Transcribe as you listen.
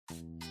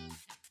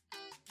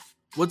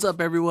What's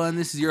up, everyone?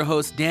 This is your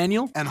host,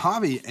 Daniel. And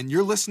Javi, and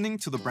you're listening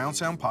to the Brown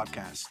Sound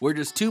Podcast. We're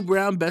just two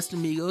brown best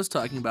amigos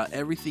talking about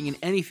everything and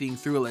anything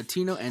through a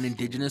Latino and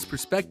Indigenous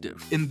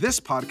perspective. In this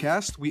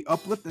podcast, we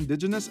uplift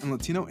Indigenous and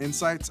Latino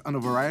insights on a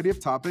variety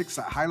of topics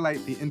that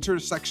highlight the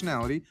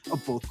intersectionality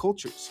of both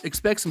cultures.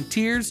 Expect some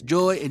tears,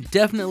 joy, and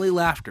definitely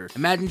laughter.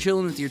 Imagine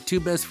chilling with your two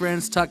best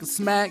friends, talking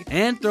smack,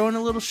 and throwing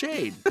a little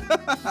shade.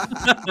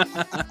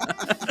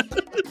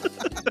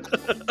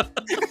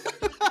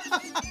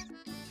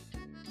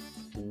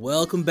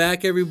 Welcome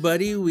back,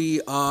 everybody. We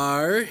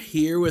are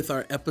here with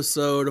our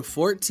episode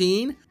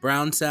 14,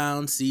 Brown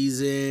Sound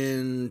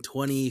Season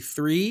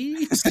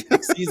 23,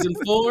 Season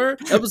 4,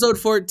 Episode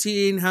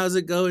 14. How's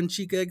it going,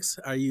 Chiquex?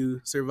 Are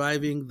you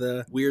surviving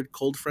the weird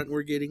cold front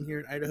we're getting here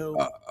in Idaho?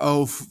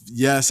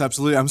 Yes,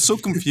 absolutely. I'm so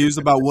confused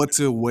about what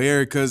to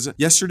wear because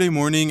yesterday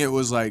morning it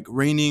was like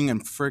raining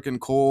and freaking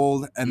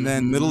cold, and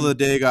then middle of the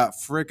day got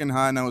freaking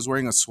hot, and I was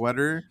wearing a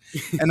sweater.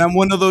 And I'm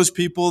one of those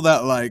people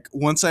that like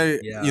once I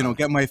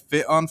get my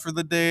fit on for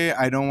the day,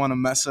 I don't want to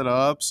mess it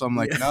up, so I'm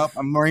like, nope,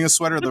 I'm wearing a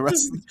sweater the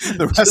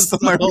rest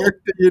of my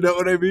work day, you know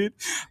what I mean?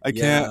 I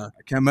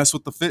can't mess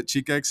with the fit,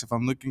 Chiquex. If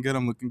I'm looking good,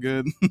 I'm looking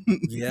good.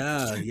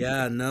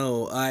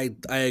 No, I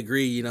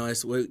agree.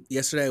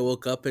 Yesterday I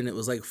woke up and it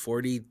was like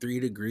 43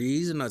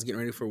 degrees and I was getting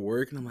ready for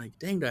work, and I'm like,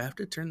 dang, do I have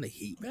to turn the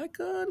heat back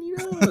on?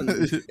 And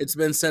it's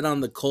been set on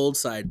the cold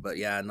side, but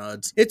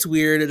it's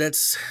weird.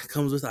 That's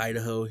comes with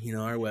Idaho.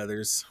 Our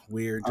weather's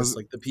weird, just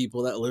like the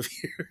people that live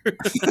here.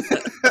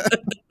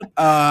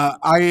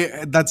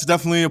 That's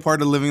definitely a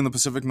part of living in the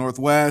Pacific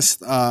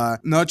Northwest.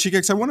 No,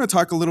 Chiquex, I want to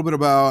talk a little bit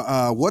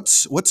about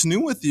what's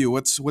new with you.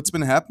 What's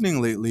been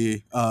happening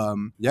lately?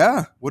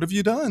 What have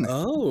you done?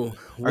 Oh,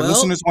 our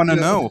listeners want to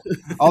know.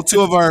 All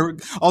two of our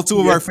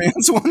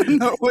fans want to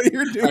know what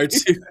you're doing.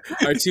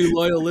 Our two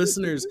loyal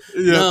listeners.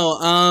 Yeah.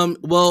 No,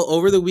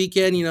 over the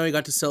weekend, we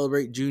got to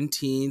celebrate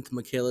Juneteenth.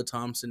 Michaela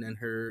Thompson and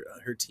her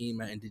team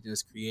at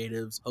Indigenous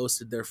Creatives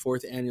hosted their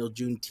 4th annual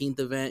Juneteenth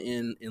event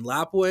in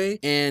Lapwai,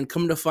 and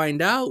come to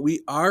find out,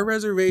 our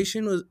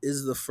reservation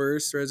is the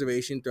first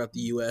reservation throughout the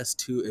U.S.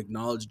 to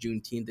acknowledge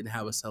Juneteenth and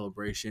have a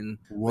celebration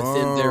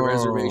within their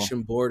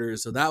reservation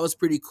borders. So that was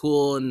pretty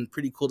cool, and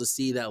pretty cool to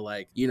see that,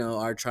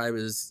 our tribe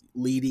is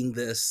leading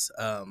this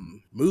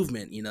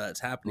movement, that's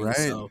happening. Right.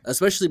 So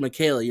especially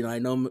Michaela,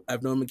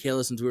 I've known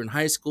Michaela since we were in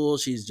high school.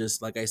 She's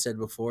just, like I said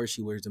before,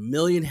 she wears a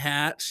million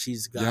hats.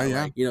 She's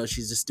got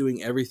she's just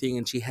doing everything.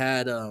 And she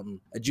had a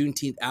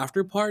Juneteenth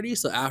after party.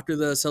 So after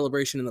the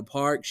celebration in the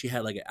park, she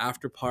had like an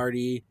after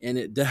party, and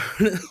it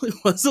definitely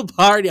was a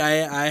party.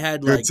 I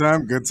had good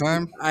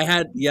time.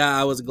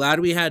 I was glad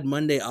we had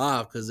Monday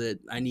off because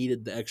I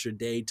needed the extra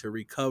day to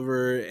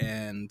recover,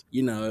 and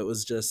it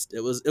was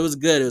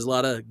good. It was a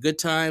lot of good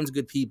times,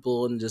 good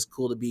people, and just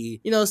cool to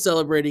be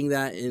celebrating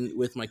that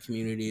with my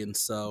community. And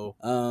so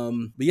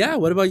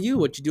what about you?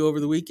 What you do over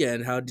the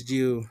weekend? How did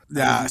you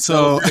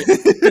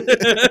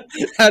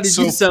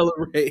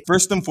celebrate?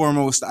 First and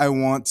foremost, I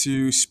want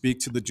to speak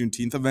to the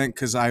Juneteenth event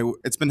because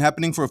it's been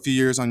happening for a few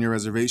years on your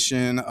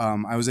reservation.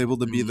 I was able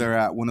to be there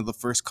at one of the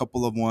first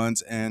couple of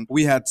ones, and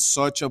we had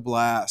such a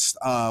blast.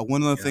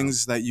 One of the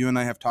things that you and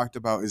I have talked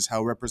about is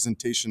how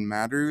representation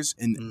matters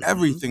in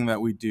everything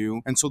that we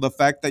do. And so the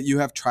fact that you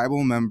have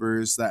tribal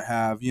members that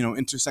have,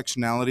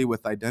 intersectionality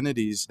with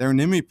identities, they're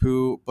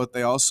Nimipu, but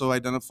they also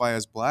identify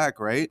as Black,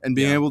 right? And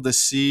being able to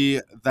see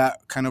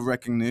that kind of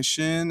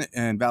recognition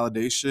and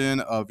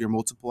validation of your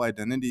multiple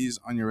identities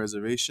on your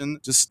reservation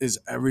just is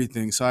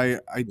everything. So I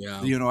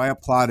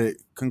applaud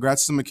it.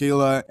 Congrats to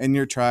Michaela and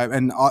your tribe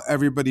and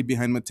everybody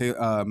behind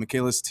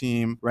Michaela's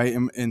team, right,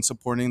 in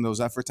supporting those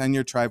efforts, and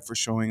your tribe for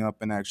showing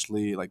up and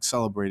actually like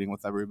celebrating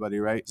with everybody,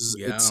 right?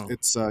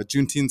 It's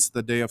Juneteenth's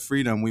the day of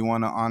freedom. We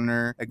want to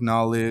honor,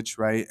 acknowledge,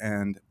 right,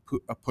 and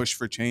a push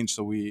for change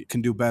so we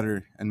can do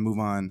better and move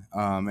on.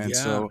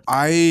 So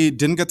I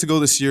didn't get to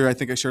go this year. I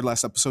think I shared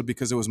last episode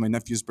because it was my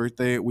nephew's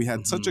birthday. We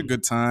had such a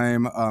good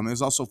time. It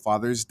was also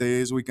Father's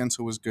Day's weekend,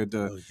 so it was good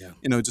to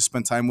just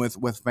spend time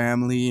with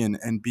family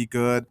and be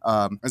good.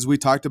 As we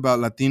talked about,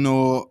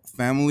 Latino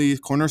family,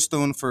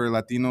 cornerstone for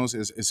Latinos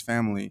is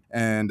family.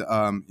 And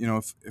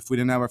if we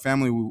didn't have our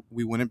family,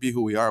 we wouldn't be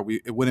who we are.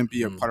 It wouldn't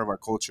be a part of our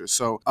culture.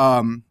 So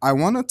I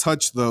want to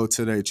touch though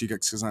today,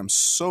 Chiquex, because I'm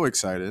so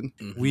excited.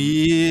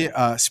 We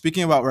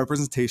speaking about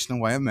representation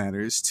and why it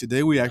matters,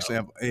 today we actually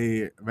have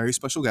a very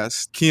special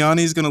guest.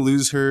 Kiani's gonna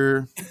lose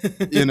her,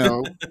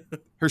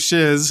 her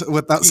shiz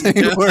without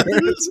saying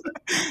words.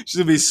 She's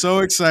gonna be so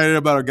excited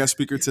about our guest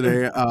speaker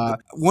today.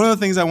 One of the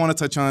things I want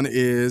to touch on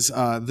is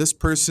this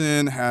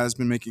person has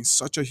been making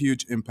such a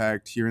huge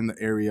impact here in the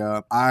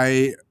area.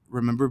 I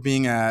remember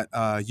being at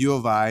U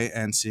of I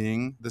and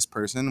seeing this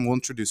person. We'll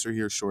introduce her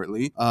here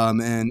shortly.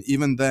 And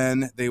even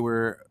then, they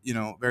were,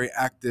 very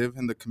active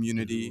in the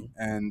community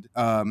and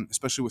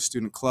especially with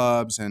student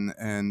clubs.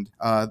 And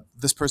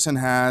this person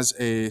has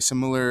a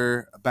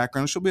similar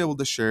background. She'll be able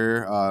to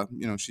share.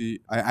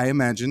 I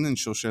imagine, and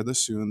she'll share this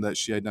soon, that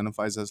she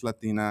identifies as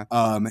Latina.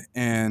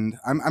 And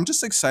I'm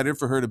just excited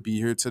for her to be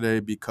here today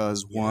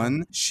because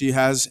one, she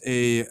has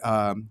a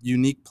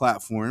unique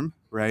platform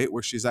right?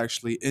 Where she's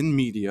actually in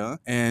media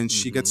and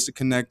she gets to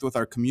connect with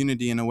our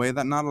community in a way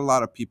that not a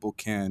lot of people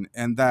can,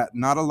 and that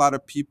not a lot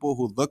of people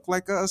who look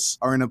like us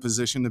are in a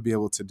position to be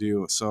able to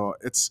do. So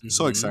it's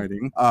so Mm-hmm.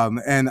 exciting.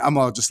 And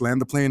I'll just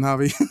land the plane,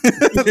 Javi.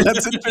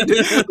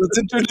 Let's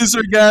introduce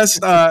our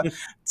guest.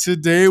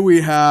 Today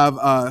we have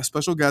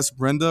special guest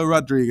Brenda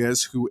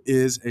Rodriguez, who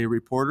is a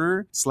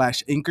reporter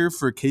slash anchor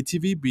for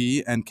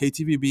KTVB and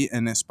KTVB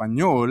en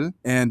Español.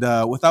 And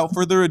without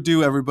further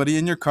ado, everybody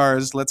in your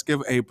cars, let's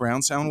give a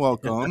Brown Sound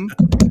welcome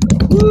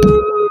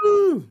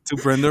Woo! to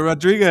Brenda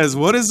Rodriguez.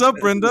 What is up,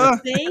 Brenda?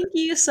 Thank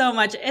you so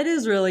much. It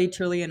is really,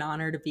 truly an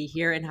honor to be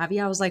here. And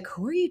Javi, I was like,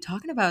 who are you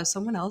talking about?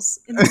 Someone else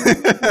in the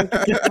room?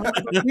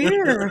 Like,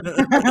 here.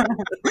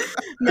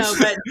 No,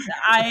 but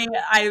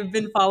I've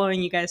been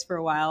following you guys for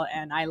a while,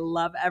 and I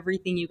love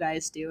everything you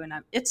guys do, and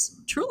it's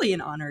truly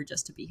an honor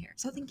just to be here.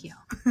 So thank you.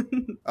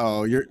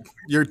 Oh,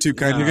 you're too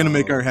kind. You're gonna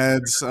make No. our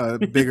heads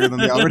bigger than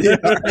they already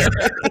are.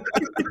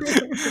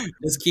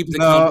 Just keep the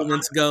No.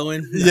 compliments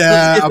going.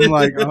 Yeah, I'm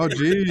like, oh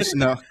geez,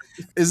 no.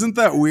 Isn't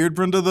that weird,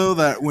 Brenda, though,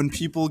 that when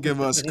people give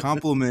us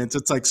compliments,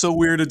 it's like so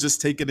weird to just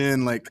take it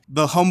in. Like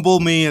the humble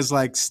me is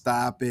like,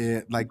 stop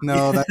it. Like,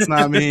 no, that's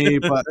not me.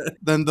 But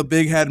then the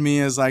big head me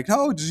is like,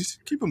 oh,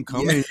 just keep them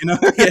coming, you know?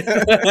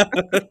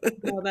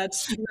 No,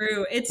 that's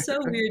true. It's so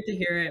weird to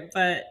hear it,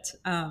 but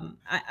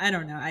I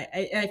don't know.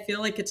 I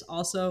feel like it's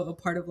also a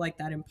part of like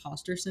that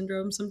imposter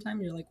syndrome.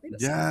 Sometimes you're like, wait a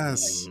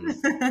Yes.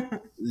 second.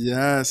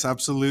 Yes,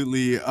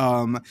 absolutely.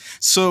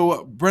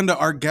 So, Brenda,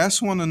 our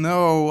guests want to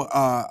know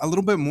a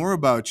little bit more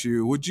about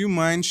you. Would you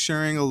mind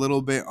sharing a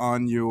little bit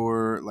on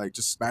your like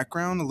just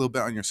background, a little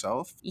bit on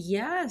yourself?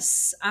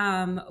 Yes.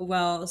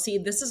 Well, see,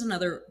 this is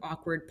another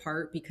awkward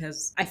part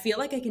because I feel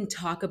like I can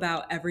talk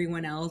about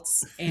everyone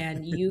else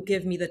and you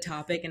give me the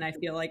topic and I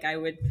feel like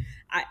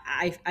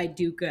I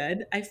do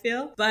good, I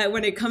feel. But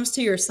when it comes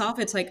to yourself,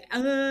 it's like,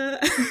 no,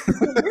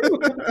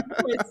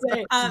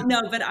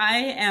 but I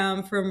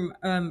am from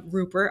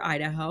Rupert,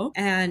 Idaho,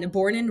 and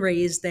born and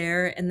raised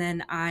there. And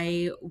then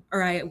I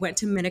went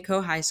to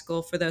Minico High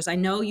School. For those, I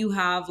know you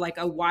have like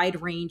a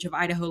wide range of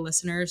Idaho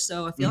listeners,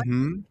 so I feel like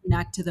Mm-hmm. I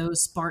connect to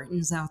those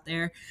Spartans out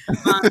there,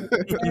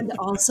 and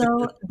also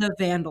the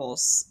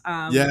Vandals. We're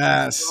all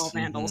Yes.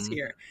 Vandals Mhm.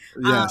 here.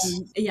 Yes.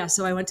 Yeah,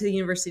 so I went to the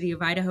University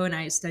of Idaho and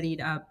I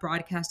studied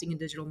broadcasting and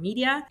digital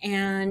media.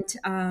 And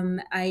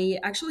I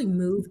actually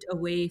moved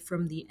away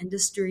from the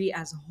industry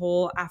as a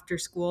whole after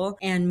school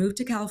and moved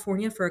to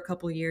California for a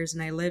couple years.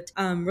 And I lived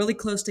really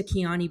close to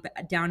Kiani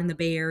down in the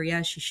Bay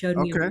Area. She showed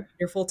me a Okay.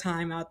 wonderful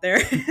time out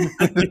there.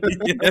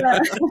 Yeah.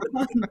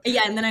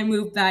 Yeah, and then I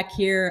moved back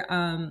here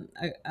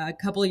a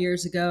couple of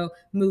years ago,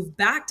 moved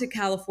back to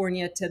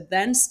California to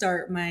then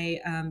start my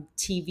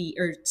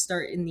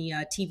start in the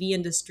TV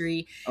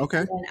industry. Okay.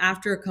 And then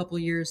after a couple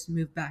of years,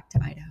 moved back to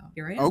Idaho.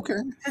 Here I am. Okay.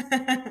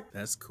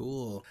 That's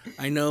cool.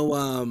 I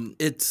know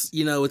it's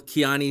with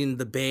Kiani in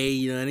the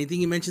Bay,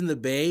 anything you mention the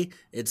Bay,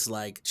 it's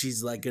like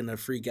she's like gonna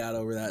freak out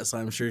over that. So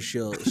I'm sure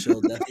she'll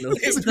definitely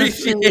It's the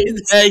appreciate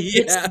face, that.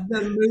 it's Yeah.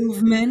 the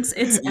movements,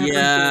 it's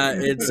Yeah,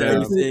 everything. it's Yeah.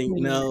 everything.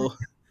 No.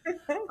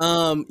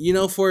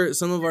 For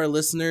some of our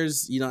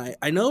listeners,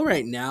 I know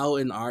right now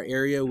in our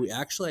area, we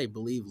actually, I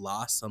believe,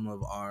 lost some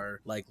of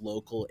our like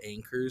local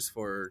anchors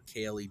for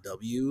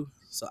KLEW.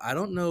 So I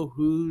don't know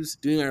who's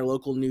doing our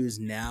local news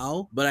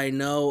now, but I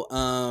know,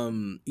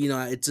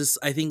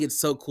 I think it's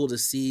so cool to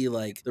see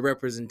like the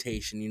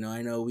representation.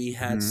 I know we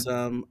had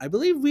I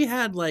believe we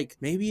had like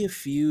maybe a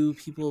few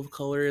people of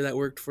color that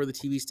worked for the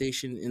TV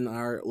station in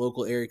our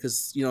local area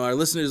because, our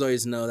listeners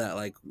always know that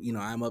like,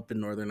 I'm up in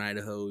northern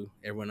Idaho,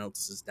 everyone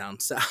else is down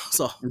south.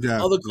 So Yeah.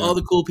 all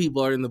the cool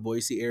people are in the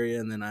Boise area,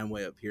 and then I'm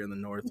way up here in the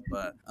north.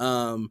 But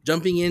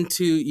jumping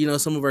into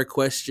some of our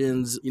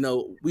questions,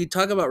 we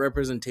talk about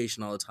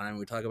representation all the time.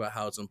 We talk about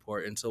how it's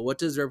important. So what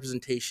does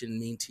representation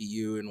mean to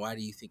you, and why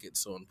do you think it's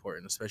so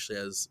important, especially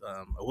as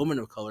a woman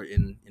of color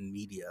in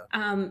media?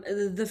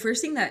 The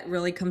first thing that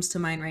really comes to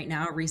mind right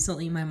now,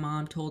 recently my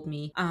mom told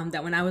me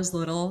that when I was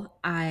little,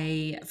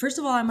 first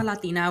of all, I'm a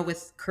Latina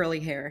with curly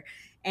hair.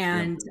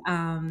 And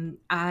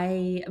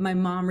my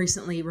mom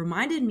recently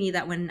reminded me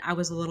that when I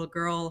was a little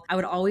girl, I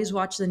would always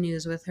watch the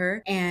news with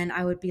her, and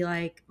I would be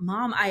like,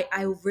 "Mom, I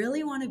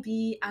really want to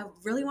be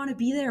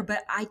there,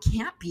 but I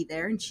can't be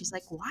there." And she's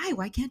like, "Why?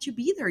 Why can't you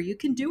be there? You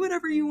can do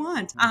whatever you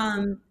want."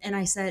 And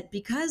I said,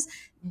 "Because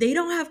they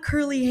don't have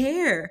curly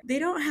hair. They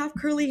don't have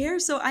curly hair,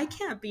 so I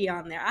can't be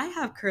on there. I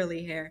have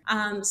curly hair."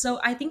 So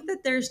I think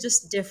that there's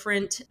just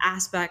different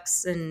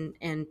aspects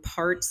and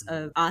parts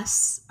of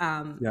us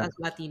as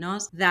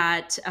Latinos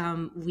that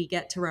we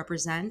get to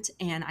represent,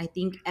 and I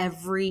think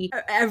every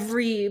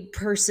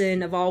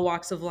person of all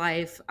walks of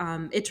life,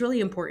 it's really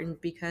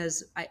important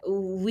because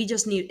we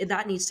just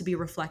needs to be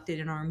reflected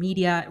in our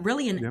media,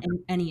 really in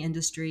any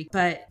industry,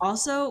 but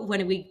also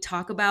when we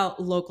talk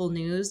about local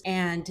news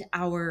and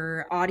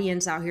our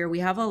audience out here, we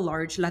have a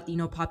large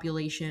Latino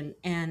population,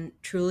 and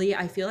truly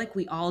I feel like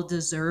we all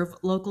deserve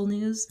local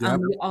news.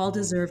 We all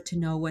deserve to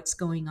know what's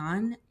going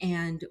on,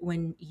 and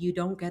when you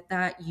don't get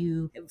that,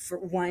 you for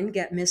one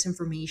get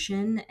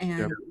misinformation,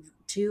 and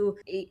to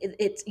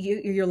it's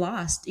you're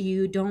lost.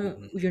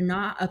 You're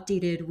not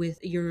updated with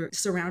your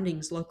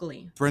surroundings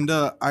locally.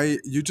 Brenda, I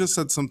you just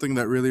said something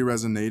that really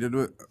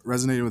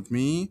resonated with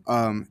me.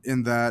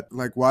 In that,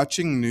 like,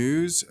 watching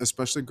news,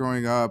 especially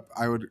growing up,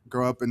 I would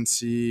grow up and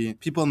see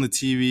people on the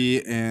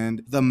TV,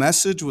 and the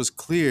message was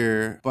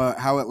clear, but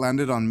how it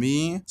landed on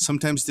me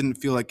sometimes didn't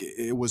feel like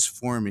it was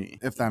for me,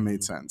 if that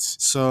made sense.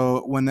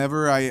 So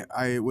whenever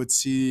I would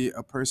see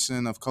a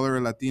person of color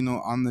or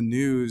Latino on the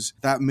news,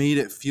 that made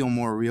it feel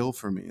more real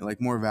for me,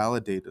 like more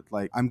validated.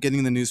 Like, I'm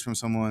getting the news from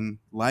someone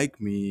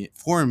like me,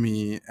 for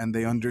me, and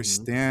they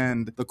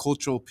understand the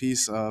cultural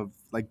piece of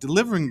like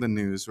delivering the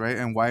news, right,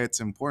 and why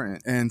it's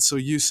important. And so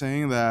you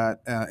saying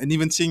that, and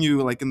even seeing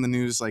you like in the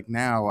news like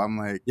now, I'm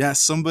like, yeah,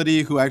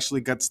 somebody who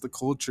actually gets the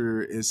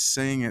culture is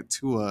saying it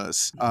to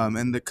us.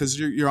 And because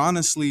you're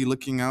honestly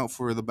looking out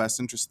for the best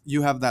interest,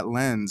 you have that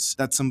lens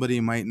that somebody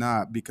might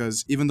not,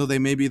 because even though they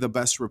may be the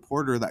best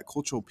reporter, that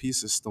cultural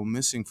piece is still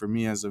missing for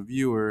me as a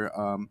viewer.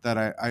 That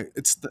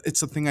it's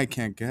the thing I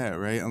can't get,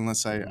 right,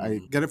 unless I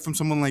get it from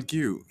someone like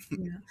you.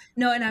 Yeah.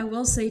 No, and I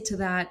will say to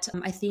that,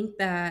 I think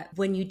that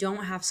when you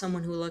don't have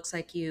someone who looks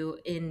like you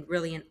in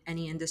really in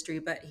any industry,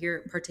 but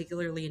here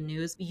particularly in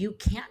news, you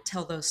can't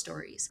tell those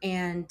stories.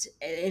 And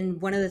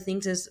one of the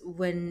things is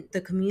when the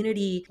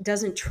community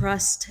doesn't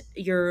trust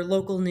your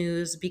local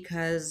news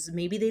because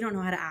maybe they don't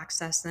know how to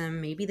access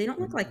them, maybe they don't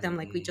look like them,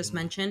 like we just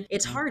mentioned.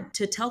 It's Yeah. hard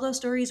to tell those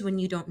stories when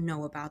you don't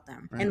know about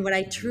them. Right. And what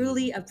I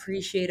truly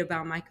appreciate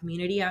about my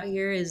community out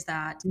here is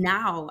that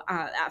now,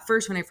 at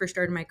first, when I first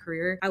started my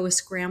career, I was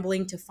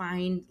scrambling to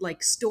find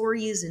like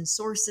stories and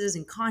sources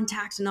and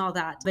contacts and all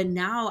that. But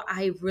now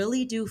I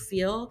really do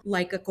feel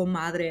like a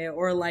comadre,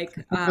 or like,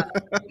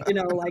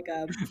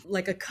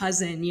 like a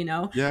cousin,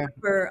 Yeah.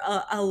 for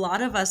a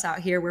lot of us out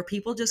here, where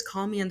people just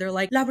call me and they're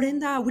like, La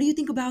Brenda, what do you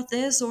think about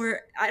this?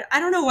 Or I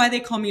don't know why they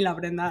call me La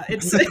Brenda.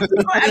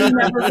 I've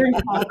never been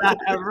called that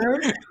ever.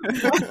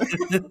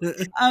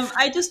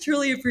 I just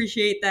truly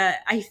appreciate that.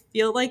 I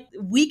feel like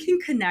we can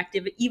connect,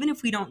 even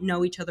if we don't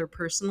know each other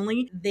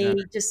personally. They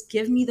Yeah. just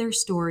give me their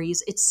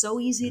stories. It's so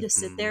easy to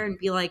sit there and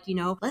be like,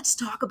 let's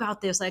talk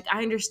about this. Like,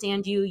 I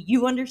understand you,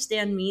 you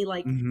understand me.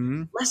 Like,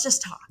 Mm-hmm. let's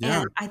just talk.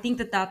 Yeah. And I think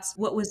that that's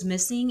what was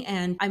missing.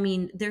 And I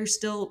mean, there's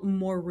still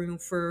more room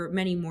for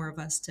many more of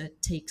us to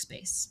take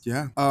space.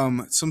 Yeah.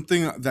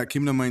 Something that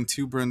came to mind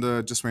too,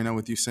 Brenda, just right now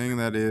with you saying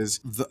that, is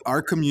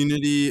our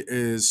community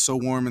is so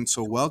warm and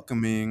so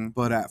welcoming,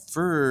 but at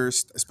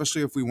first,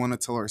 especially if we want to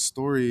tell our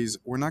stories,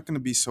 we're not going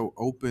to be so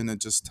open to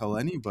just tell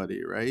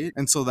anybody, right?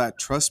 And so that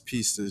trust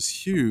piece is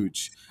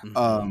huge.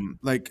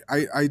 Like,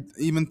 I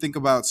even think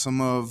about some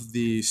of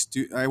the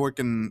I work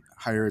in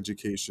higher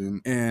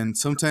education, and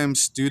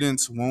sometimes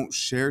students won't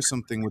share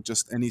something with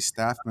just any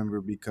staff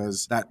member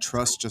because that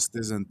trust just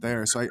isn't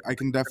there. So I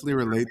can definitely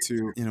relate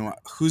to,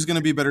 who's going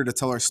to be better to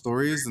tell our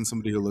stories than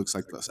somebody who looks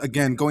like us.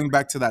 Again, going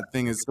back to that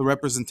thing, is the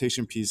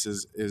representation piece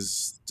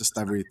is just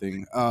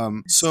everything.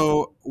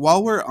 So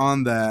while we're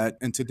on that,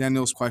 and to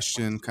Daniel's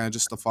question, kind of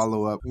just to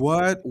follow up,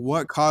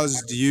 what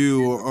caused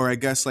you, or I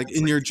guess like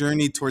in your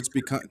journey towards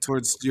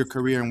your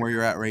career and where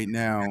you're at right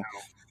now,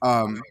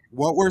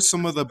 what were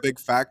some of the big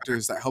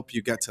factors that helped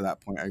you get to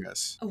that point, I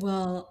guess?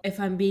 Well, if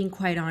I'm being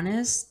quite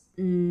honest,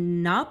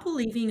 not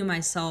believing in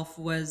myself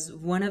was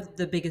one of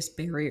the biggest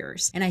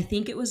barriers. And I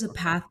think it was a Okay.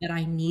 path that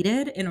I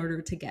needed in order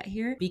to get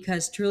here,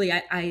 because truly,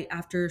 I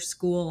after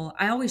school,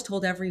 I always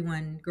told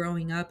everyone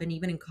growing up and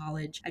even in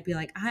college, I'd be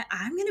like,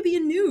 I'm going to be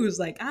in news.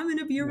 Like, I'm going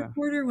to be a Yeah.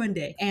 reporter one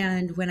day.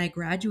 And when I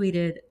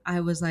graduated,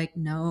 I was like,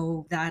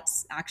 no,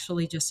 that's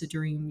actually just a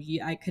dream.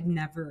 I could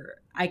never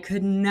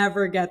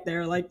get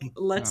there. Like, Yeah.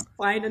 let's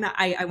find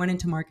I went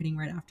into marketing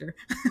right after.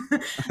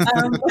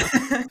 um,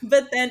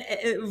 but then,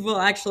 well,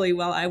 actually,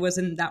 while I was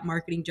in that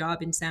marketing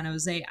job in San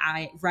Jose,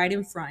 right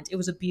in front, it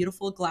was a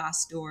beautiful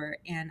glass door,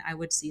 and I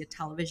would see a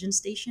television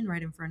station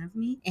right in front of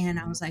me. And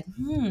I Mhm. was like,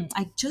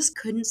 I just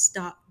couldn't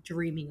stop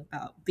dreaming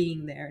about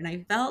being there. And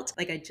I felt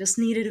like I just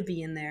needed to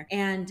be in there.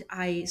 And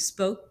I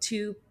spoke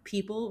to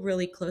people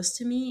really close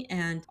to me,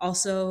 and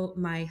also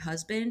my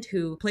husband,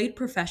 who played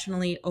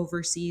professionally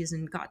overseas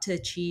and got to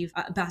achieve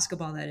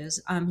basketball, that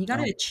is. He got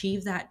to Oh,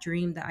 achieve that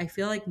dream that I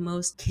feel like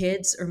most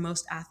kids or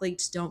most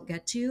athletes don't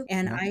get to.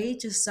 And yeah. I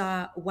just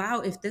saw, wow,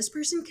 if this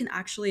person can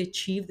actually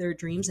achieve their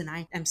dreams, and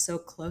I am so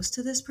close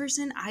to this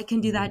person, I can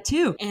do Mhm. that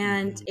too.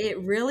 And it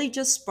really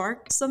just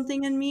sparked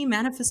something in me.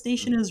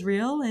 Manifestation is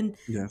real. And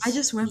I Yes.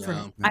 just went for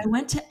it. Yeah. I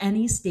went to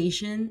any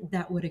station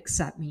that would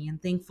accept me.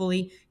 And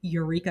thankfully,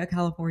 Eureka,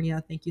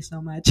 California, thank you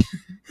so much.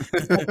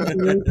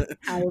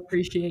 I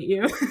appreciate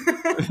you.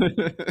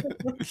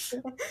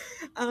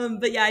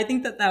 But yeah, I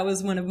think that that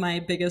was one of my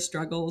biggest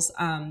struggles,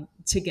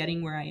 to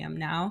getting where I am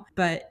now.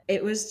 But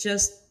it was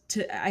just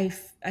I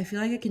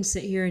feel like I can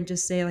sit here and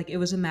just say, like, it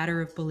was a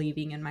matter of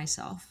believing in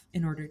myself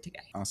in order to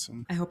get.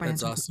 Awesome. I hope I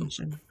That's answered the awesome.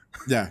 question.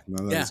 Yeah,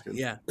 no, that Yeah, was good.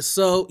 yeah.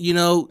 So,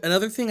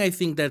 another thing I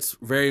think that's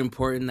very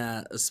important,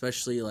 that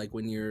especially like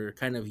when you're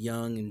kind of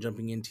young and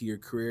jumping into your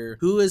career,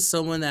 who is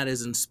someone that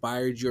has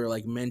inspired you or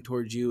like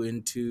mentored you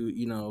into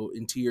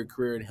your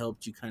career and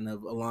helped you kind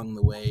of along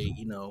the way?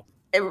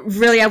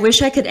 Really, I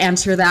wish I could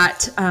answer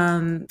that.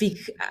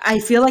 I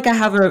feel like I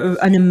have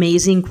an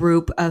amazing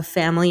group of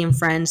family and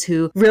friends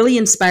who really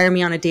inspire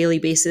me on a daily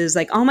basis.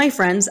 Like all my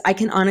friends, I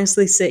can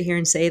honestly sit here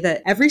and say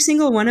that every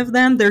single one of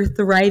them, they're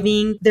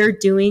thriving, they're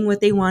doing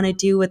what they want to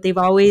do, what they've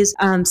always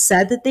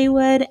said that they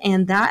would.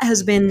 And that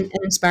has been an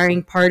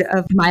inspiring part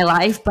of my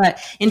life. But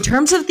in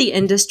terms of the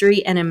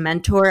industry and a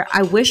mentor,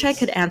 I wish I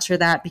could answer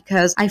that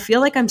because I feel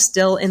like I'm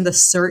still in the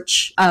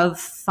search of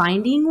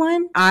finding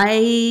one.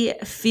 I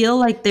feel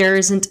like there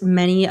isn't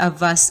many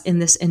of us in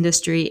this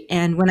industry.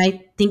 And when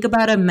I think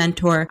about a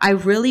mentor, I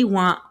really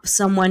want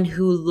someone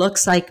who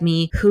looks like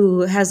me,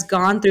 who has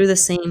gone through the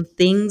same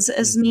things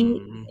as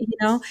me,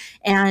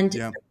 and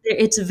Yeah.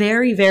 it's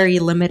very, very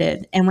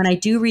limited. And when I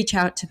do reach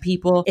out to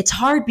people, it's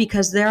hard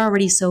because they're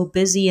already so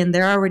busy and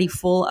they're already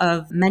full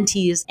of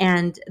mentees.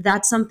 And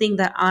that's something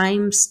that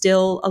I'm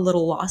still a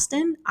little lost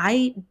in.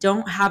 I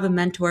don't have a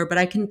mentor, but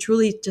I can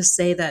truly just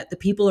say that the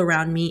people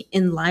around me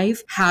in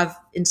life have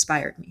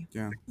inspired me.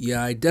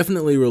 Yeah, I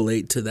definitely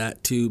relate to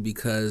that too,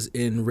 because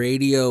in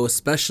radio,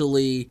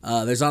 especially,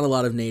 there's not a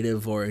lot of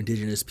native or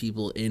indigenous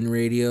people in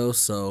radio.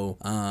 So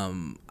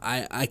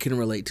I can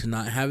relate to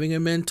not having a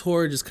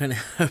mentor, just kind of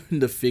having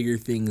to figure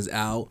things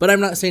out. But I'm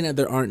not saying that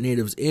there aren't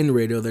natives in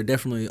radio. There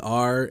definitely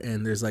are.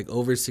 And there's like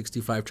over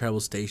 65 tribal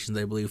stations,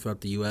 I believe,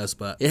 throughout the U.S.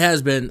 But it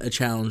has been a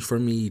challenge for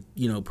me,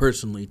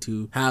 personally,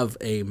 to have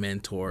a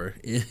mentor,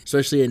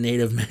 especially a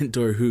native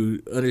mentor who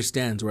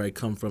understands where I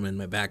come from and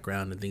my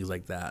background and things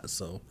like that.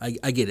 So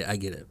I get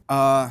it.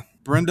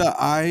 Brenda,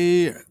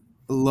 I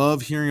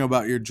love hearing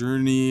about your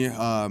journey,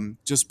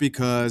 just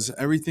because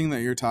everything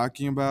that you're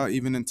talking about,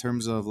 even in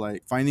terms of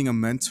like finding a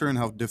mentor and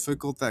how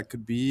difficult that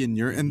could be in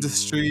your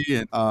industry.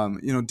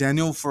 And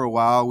Daniel, for a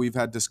while we've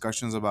had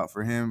discussions about,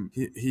 for him,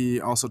 he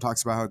also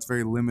talks about how it's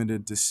very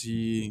limited to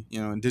see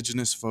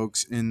indigenous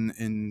folks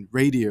in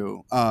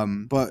radio.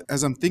 But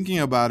as I'm thinking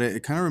about it,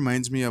 it kind of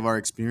reminds me of our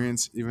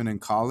experience even in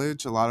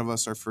college. A lot of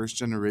us are first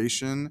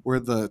generation. We're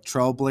the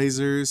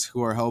trailblazers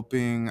who are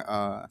helping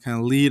kind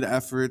of lead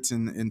efforts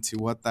into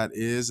what that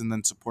is, and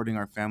then supporting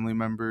our family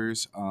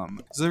members.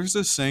 There's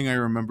this saying I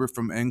remember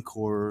from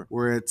Encore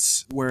where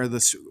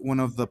one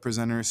of the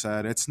presenters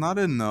said, it's not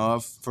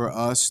enough for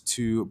us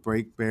to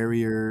break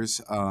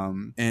barriers,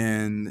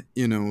 and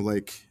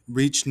like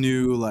reach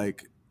new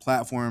like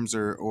platforms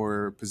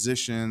or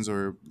positions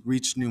or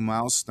reach new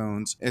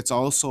milestones. It's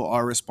also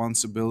our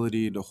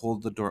responsibility to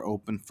hold the door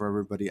open for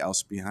everybody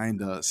else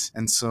behind us.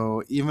 And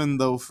so even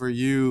though for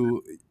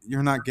you,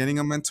 you're not getting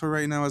a mentor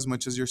right now as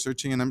much as you're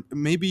searching, and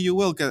maybe you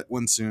will get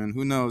one soon,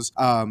 who knows,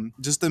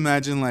 just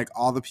imagine like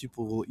all the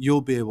people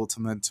you'll be able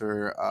to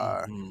mentor,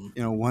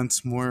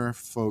 once more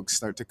folks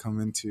start to come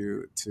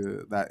into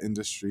that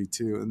industry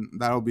too. And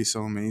that'll be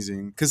so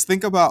amazing, because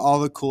think about all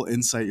the cool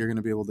insight you're going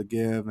to be able to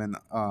give. And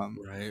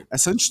Right.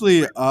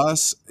 essentially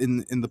us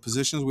in the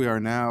positions we are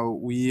now,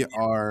 we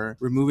are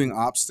removing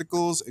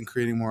obstacles and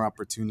creating more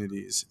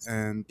opportunities.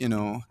 And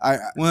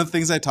one of the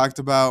things I talked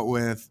about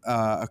with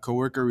a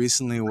coworker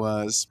recently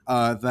was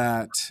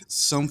that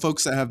some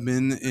folks that have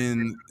been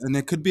in, and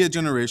it could be a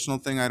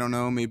generational thing, I don't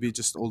know, maybe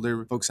just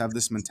older folks have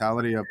this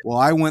mentality of, well,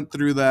 I went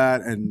through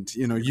that, and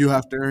you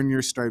have to earn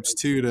your stripes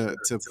too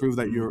to prove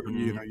that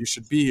you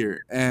should be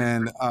here.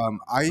 And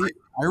I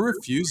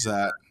refuse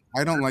that.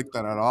 I don't like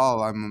that at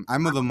all. I'm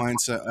of the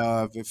mindset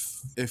of,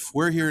 if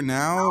we're here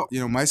now,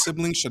 my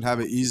siblings should have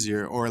it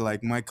easier, or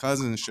like my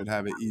cousins should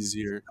have it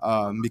easier,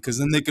 because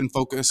then they can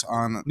focus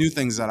on new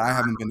things that I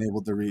haven't been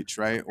able to reach,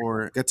 right?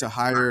 Or get to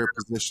higher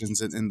positions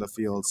in the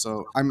field.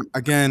 So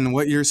again,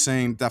 what you're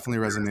saying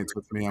definitely resonates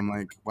with me. I'm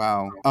like,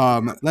 wow.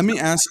 Let me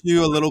ask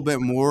you a little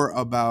bit more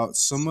about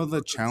some of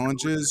the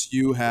challenges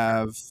you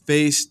have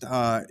faced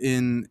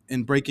in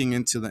breaking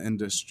into the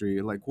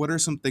industry. Like, what are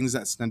some things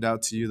that stand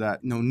out to you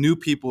that new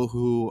people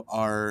who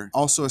are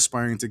also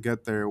aspiring to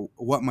get there,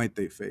 what might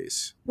they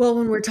face? Well,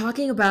 when we're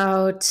talking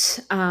about,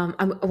 I'm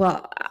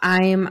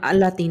a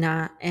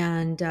Latina,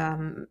 and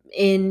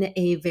in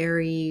a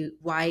very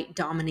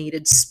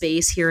white-dominated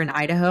space here in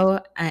Idaho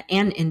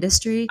and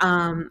industry.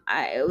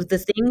 I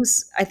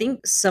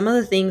think some of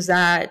the things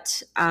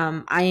that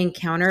I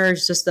encounter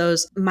is just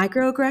those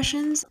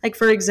microaggressions. Like,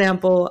 for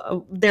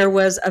example, there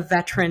was a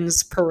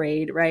veterans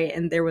parade, right?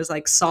 And there was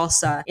like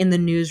salsa in the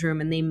newsroom,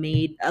 and they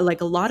made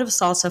like a lot of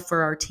salsa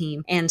for our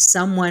team. And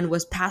someone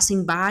was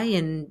passing by,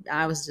 and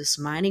I was just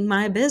minding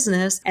my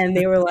business, and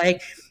they were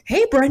like,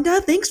 "Hey,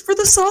 Brenda, thanks for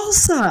the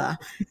salsa."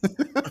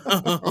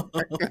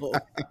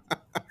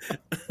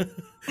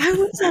 I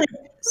was like,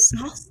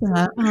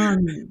 "Salsa?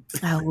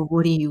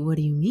 What do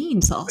you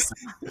mean salsa?"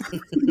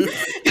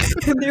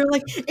 And they were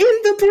like, "In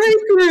the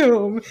break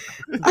room."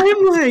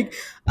 I'm like,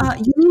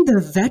 "You mean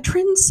the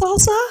veteran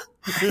salsa?"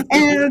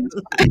 And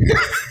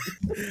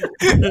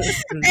And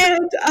is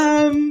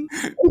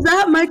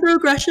that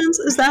microaggressions?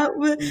 Is that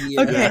what?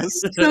 Okay.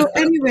 Yes. So,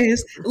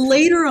 anyways,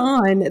 later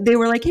on, they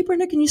were like, "Hey,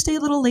 Brenda, can you stay a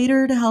little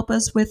later to help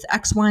us with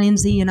X, Y, and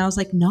Z?" And I was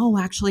like, "No,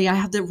 actually, I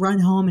have to run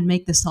home and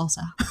make the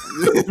salsa."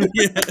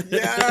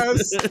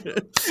 Yes.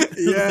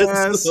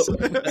 Yes. So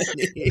funny.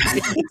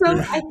 So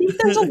I think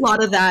there's a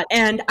lot of that,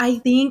 and I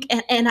think,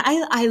 and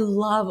I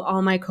love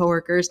all my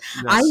coworkers.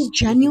 I Yes.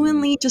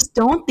 genuinely just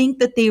don't think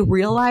that they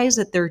realize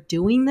that they're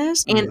doing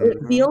this, and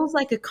it Mhm. feels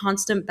like a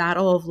constant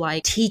battle of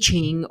like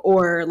teaching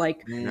or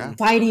like Yeah.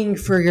 fighting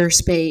for your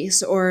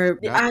space, or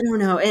Yeah. I don't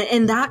know,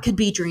 and that could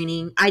be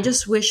draining. I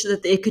just wish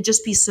that it could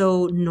just be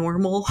so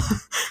normal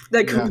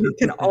that Yeah. we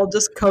can all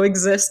just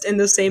coexist in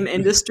the same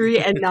industry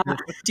and not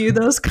do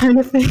those kind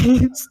of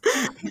things.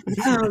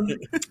 Um,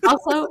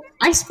 Also,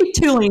 I speak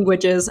two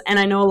languages, and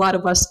I know a lot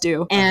of us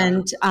do.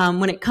 And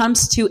when it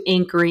comes to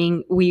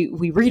anchoring,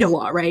 we read a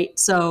lot, right?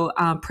 So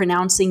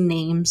pronouncing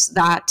names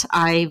that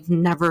I've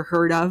never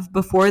heard of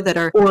before, that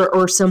are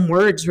or some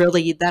words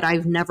really that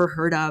I've never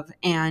heard of.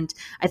 And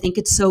I think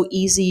it's so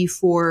easy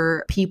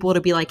for people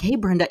to be like, "Hey,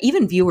 Brenda,"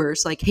 even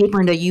viewers, like, "Hey,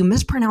 Brenda, you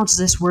mispronounced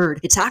this word.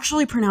 It's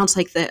actually pronounced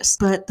like this."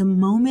 But the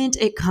moment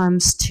it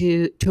comes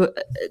to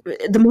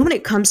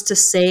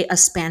say a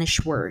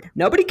Spanish word,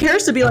 nobody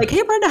cares to be like,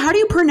 "Hey, Brenda, how do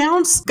you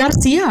pronounce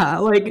Garcia?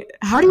 Like,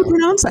 how do you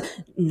pronounce that?"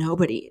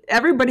 Nobody.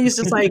 Everybody's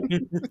just like,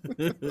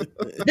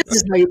 "This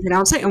is how you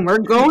pronounce it," and we're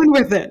going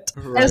with it.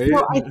 And Right.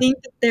 so I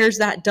think that there's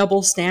that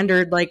double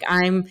standard. Like,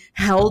 I'm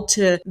held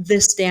to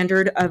this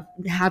standard of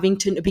having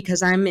to,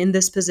 because I'm in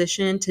this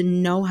position, to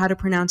know how to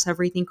pronounce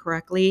everything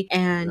correctly,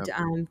 and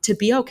to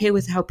be okay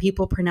with how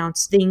people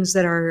pronounce things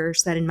that are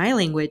said in my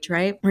language,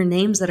 right? Or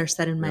names that are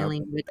said in my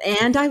language.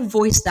 And I've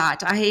voiced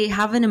that. I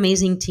have an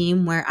amazing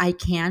team where I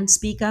can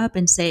speak up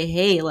and say,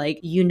 "Hey, like,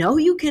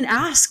 you can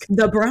ask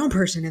the brown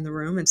person in the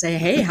room and say,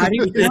 'Hey, how do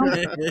you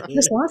pronounce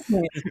this last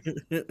name?'"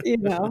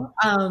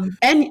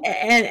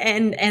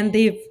 And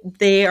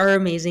they are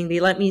amazing. They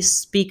let me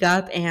speak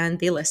up and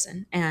they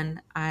listen,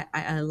 and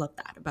I love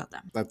that about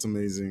them. That's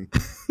amazing.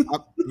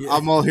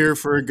 I'm all here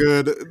for a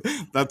good.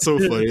 That's so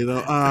funny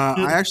though.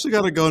 I actually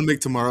got to go and make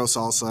tomorrow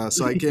salsa,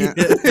 so I can't.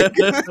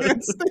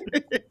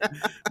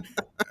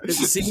 It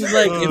seems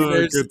like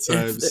Good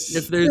times.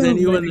 if there's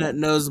anyone that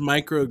knows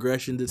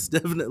microaggressions, it's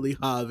definitely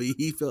Javi.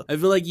 I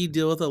feel like you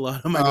deal with a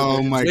lot of microaggressions,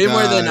 Oh my way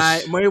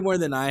more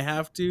than I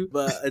have to.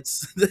 But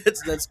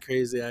that's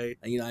crazy. I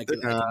can.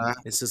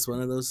 It's just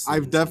one of those things,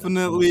 I've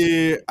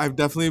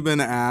definitely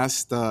been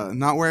asked,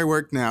 not where I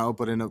work now,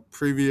 but in a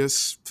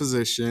previous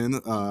position.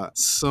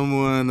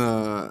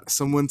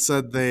 Someone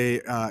said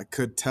they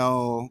could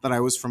tell that I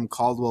was from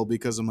Caldwell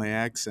because of my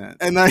accent,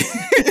 and I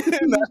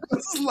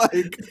was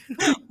like,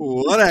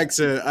 "What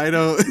accent? I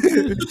don't."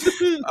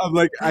 I'm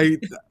like,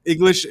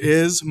 English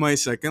is my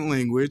second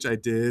language. I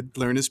did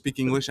learn to speak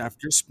English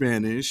after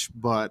Spanish,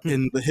 but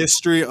in the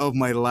history of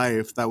my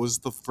life, that was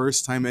the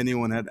first time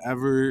anyone had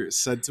ever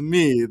said to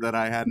me that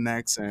I had an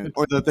accent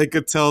or that they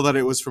could tell that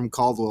it was from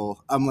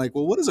Caldwell. I'm like,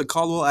 well, what is a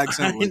Caldwell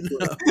accent look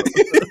like?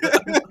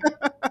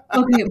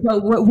 Okay,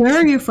 but where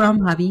are you from,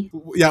 Javi?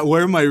 Yeah,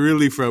 where am I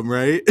really from,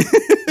 right?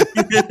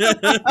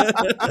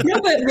 No,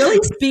 but really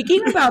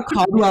speaking about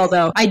Caldwell,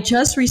 though, I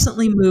just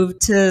recently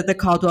moved to the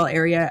Caldwell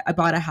area. I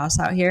bought a house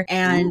out here,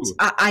 and Ooh.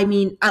 I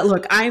mean,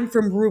 look, I'm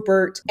from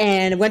Rupert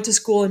and went to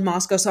school in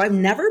Moscow, so I've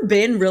never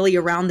been really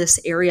around this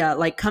area.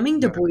 Like,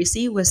 coming to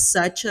Boise was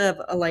such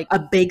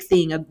a big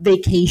thing, a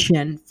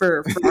vacation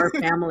for our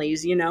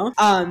families, you know.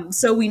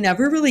 So we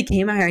never really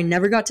came out here. I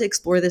never got to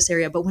explore this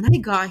area, but when I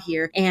got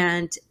here,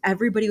 and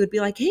everybody would be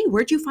like, "Hey,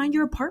 where'd you find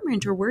your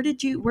apartment?" or where do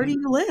you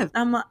live?"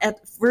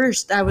 At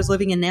first, I was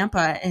living in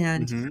Nampa,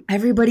 and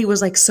everybody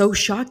was like so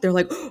shocked. They're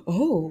like,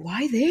 "Oh,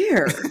 why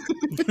there?"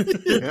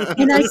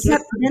 And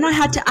then I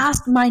had to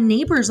ask my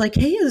neighbors, like,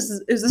 "Hey,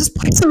 is this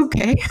place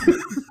okay?"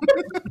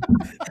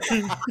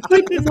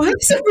 Like, why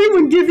is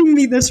everyone giving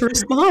me this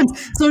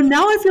response? So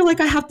now I feel like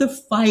I have to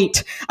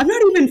fight. I'm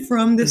not even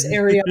from this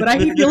area, but I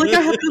feel like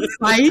I have to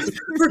fight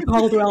for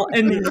Caldwell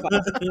and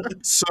Nampa.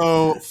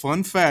 So,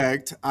 fun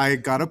fact, I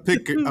got a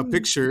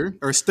picture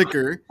or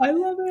sticker. I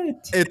love it.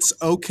 It's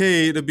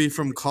okay to be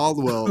from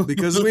Caldwell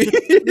because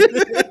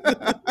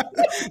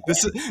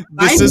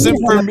this isn't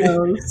for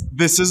me.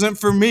 This isn't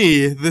for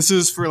me. This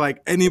is for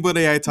like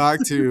anybody I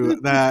talk to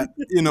that,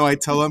 I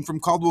tell them from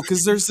Caldwell,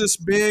 because there's this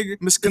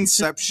big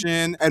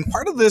misconception, and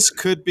part of this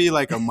could be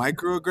like a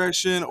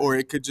microaggression, or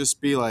it could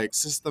just be like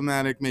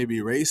systematic, maybe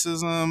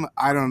racism.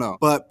 I don't know.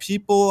 But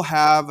people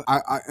have,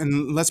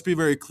 and let's be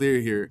very clear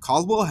here,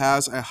 Caldwell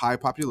has a high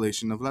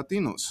population of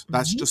Latinos.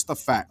 That's just a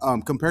fact.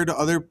 Compared to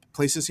other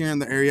places here in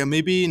the area,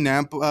 maybe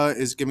Nampa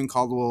is giving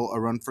Caldwell a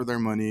run for their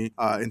money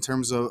in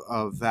terms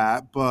of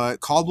that.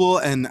 But Caldwell,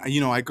 and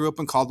I grew up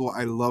in Caldwell.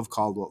 I love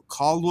Caldwell.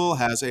 Caldwell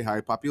has a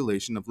high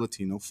population of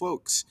Latino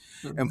folks.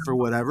 And for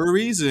whatever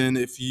reason,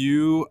 if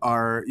you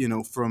are,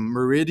 from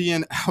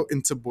Meridian out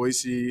into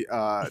Boise,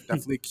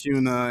 definitely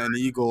Cuna and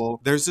Eagle,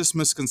 there's this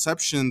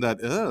misconception that,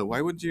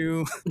 why would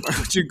you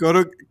go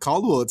to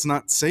Caldwell? It's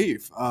not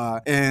safe.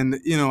 And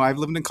I've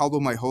lived in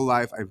Caldwell my whole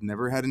life. I've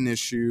never had an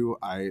issue.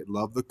 I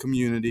love the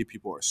community.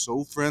 People are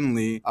so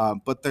friendly.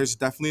 But there's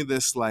definitely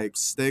this like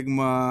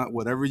stigma,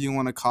 whatever you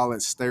want to call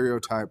it,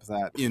 stereotype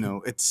that,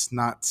 it's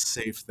not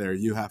safe there.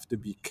 You have to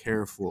be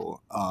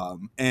careful.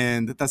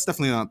 And that's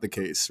definitely not the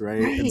case,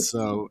 right? And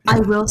so I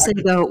will say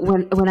though,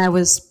 when I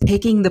was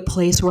picking the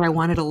place where I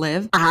wanted to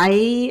live,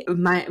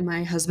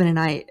 my husband and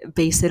I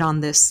base it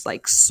on this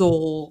like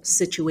soul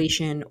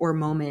situation or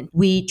moment.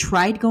 We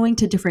tried going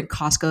to different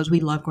Costco's. We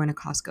love going to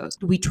Costco's.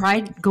 We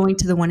tried going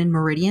to the one in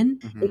Meridian.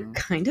 It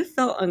kind of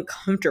felt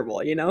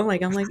uncomfortable,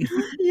 like I'm like,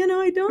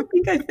 I don't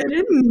think I fit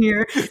in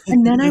here.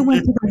 And then I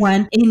went to the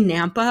one in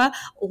Nampa,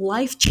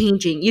 life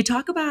changing. You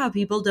talk about how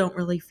people don't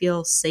really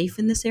feel safe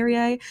in this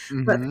area,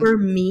 but for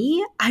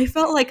me, I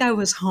felt like I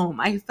was home.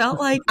 I felt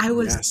like I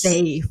was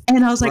safe.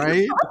 And I was like,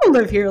 Right? I want to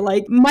live here.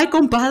 Like my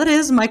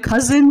compadres, my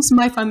cousins,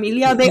 my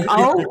familia, they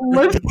all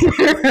live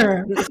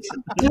here.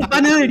 The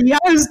panaderia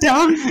is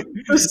down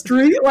the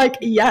street. Like,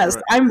 yes,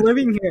 I'm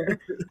living here.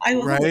 I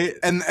love Right. it.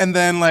 And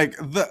then like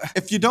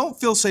if you don't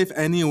feel safe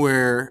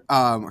anywhere,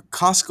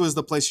 Costco is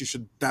the place you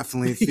should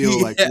definitely feel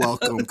like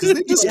welcome, because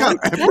they just got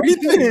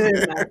everything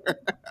there.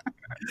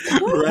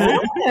 Right?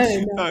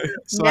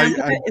 So I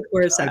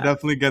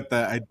definitely get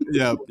that. I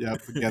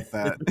forget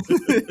that.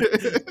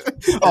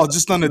 Oh,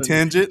 just on a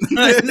tangent.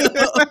 I know.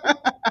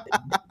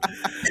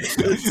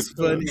 It's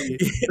funny.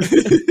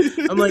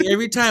 I'm like,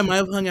 every time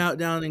I've hung out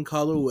down in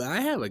Caldwell,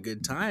 I have a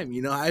good time.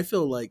 I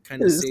feel like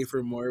kind of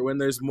safer more when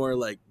there's more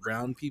like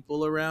brown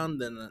people around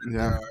than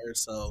there are.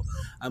 So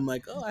I'm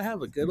like, oh, I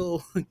have a good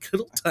old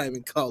time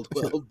in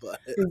Caldwell. But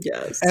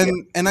Yes.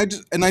 And I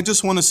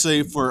just want to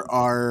say for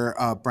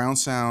our Brown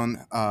Sound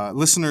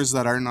listeners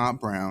that are not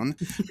brown,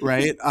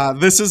 right?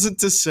 This isn't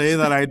to say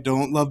that I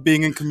don't love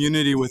being in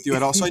community with you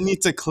at all. So I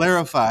need to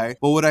clarify.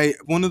 But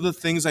one of the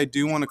things I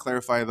do want to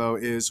clarify though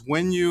is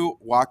when you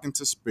walk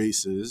into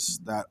spaces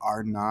that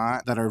are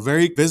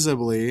very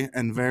visibly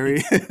and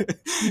very,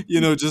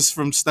 just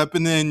from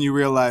stepping in, you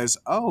realize,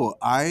 oh,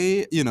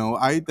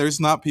 there's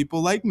not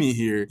people like me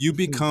here. You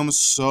become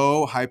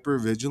so hyper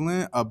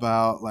vigilant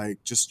about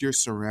like just your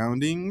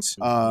surroundings.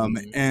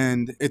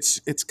 And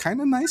it's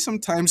kind of nice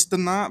sometimes to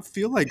not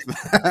feel like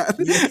that.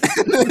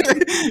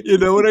 You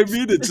know what I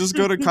mean? It's just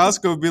go to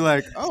Costco and be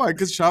like, oh, I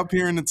could shop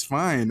here and it's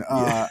fine.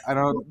 I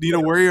don't need to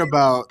worry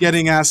about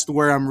getting asked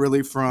where I'm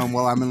really from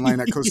while I'm in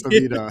line at Costa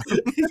Vida.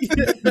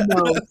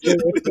 No,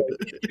 seriously.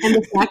 And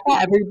the fact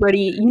that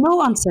everybody,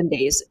 on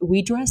Sundays,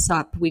 we dress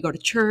up. We go to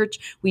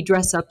church. We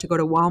dress up to go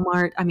to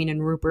Walmart. I mean,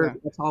 in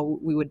Rupert, that's all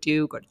we would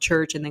do, go to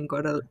church and then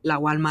go to La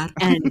Walmart.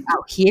 And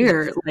out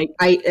here, like,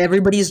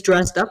 everybody's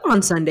dressed up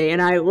on Sunday,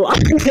 and I love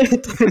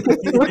it.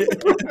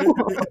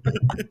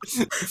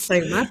 It's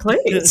like my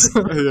place.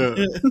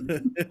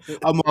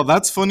 Well,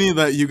 that's funny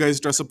that you guys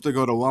dress up to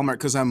go to Walmart,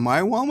 because at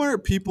my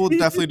Walmart, people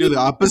definitely do the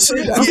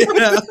opposite.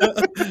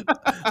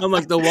 I'm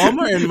like, the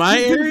Walmart in my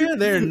area,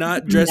 they're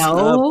not dressed up.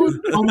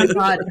 Oh my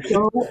God.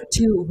 Go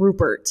to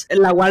Rupert.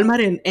 La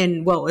Walmart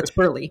and well, it's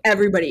Burley.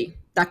 Everybody.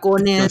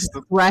 Tacones,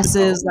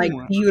 dresses, like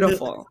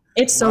beautiful.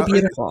 It's so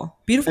beautiful.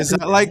 Beautiful. Is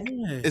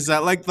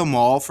that like the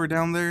mall for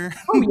down there?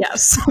 Oh,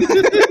 yes.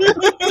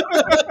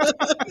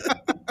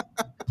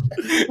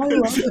 I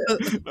love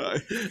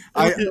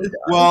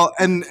it.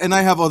 And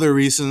I have other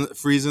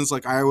reasons.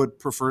 Like I would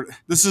prefer.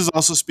 This is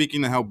also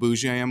speaking to how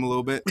bougie I am a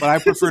little bit, but I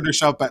prefer to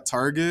shop at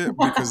Target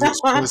because it's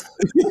just,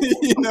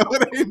 you know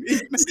what I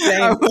mean.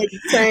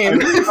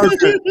 Same.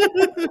 Okay.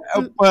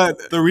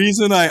 But the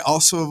reason I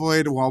also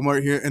avoid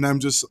Walmart here, and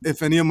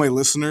if any of my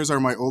listeners are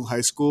my old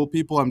high school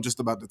people, I'm just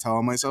about to tell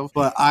them myself.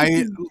 But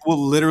I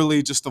will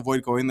literally just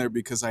avoid going there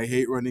because I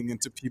hate running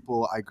into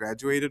people I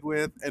graduated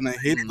with, and I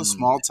hate the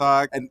small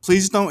talk. And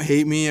please don't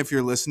hate me if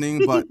you're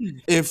listening, but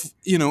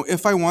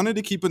if I wanted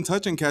to keep in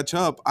touch and catch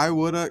up, I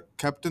would have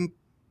kept in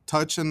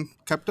touch and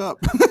kept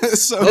up.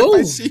 So if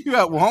I see you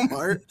at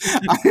Walmart,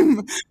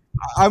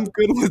 I'm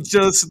good with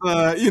just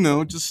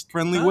just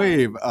friendly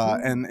wave,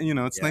 and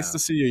it's nice to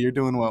see you. You're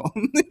doing well.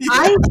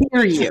 I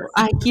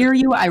hear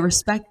you. I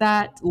respect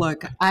that.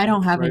 Look, I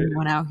don't have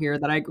anyone out here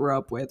that I grew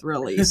up with,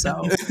 really.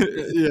 So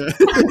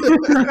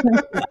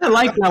I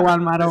like that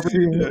one, Matt, over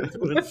here.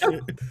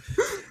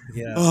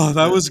 Yeah. Oh,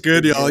 that was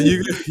good, y'all.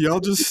 Y'all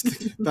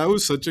that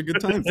was such a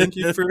good time. Thank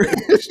you for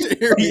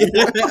sharing.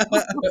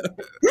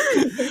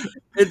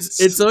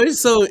 It's always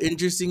so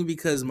interesting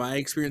because my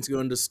experience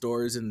going to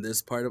stores in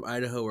this part of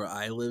Idaho where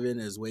I live in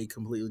is way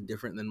completely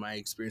different than my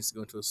experience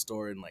going to a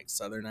store in like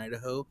southern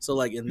Idaho. So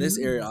like in this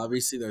area, Mm.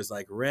 obviously there's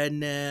like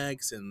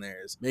rednecks and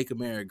there's Make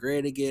America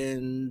Great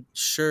Again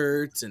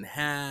shirts and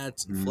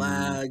hats and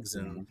flags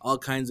and all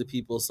kinds of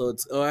people. So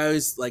I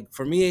always like,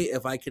 for me,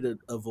 if I could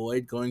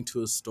avoid going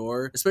to a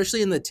store,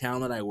 especially in the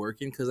town that I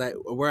work in, because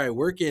where I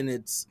work in,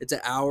 it's an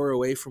hour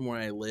away from where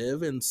I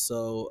live, and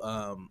so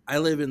I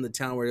live in the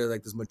town where there's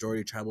like this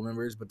majority tribal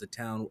members, but the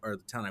town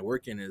I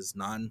work in is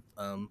non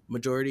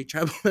majority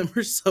tribal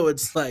members. So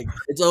it's like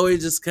it's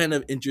always just kind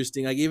of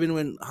interesting. Like even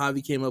when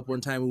Javi came up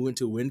one time, we went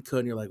to Winco,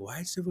 and you're like, why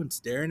is everyone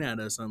staring at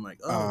us? And I'm like,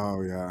 oh.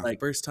 Oh yeah. Like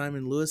first time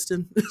in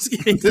Lewiston,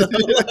 like,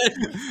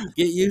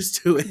 get used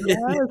to it. Yes.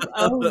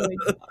 Oh my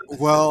God.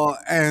 Well,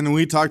 and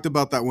we talked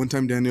about that one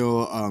time,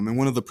 Daniel, in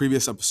one of the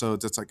previous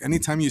episodes. It's like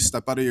anytime you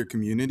step out of your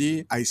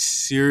community, I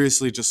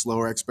seriously just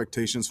lower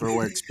expectations for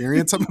what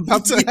experience I'm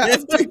about to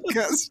have,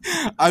 because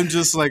I'm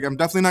just like, I'm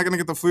definitely not going to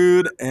get the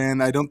food,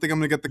 and I don't think I'm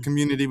going to get the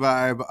community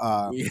vibe.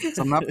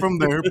 So I'm not from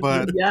there,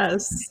 but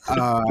Yes.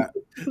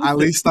 at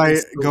least I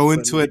It's so go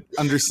into funny. it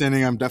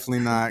understanding I'm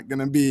definitely not going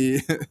to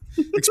be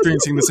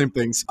experiencing the same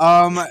things.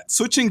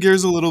 Switching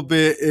gears a little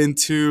bit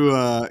into,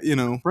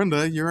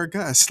 Brenda, you're our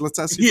guest. Let's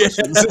ask you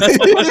questions.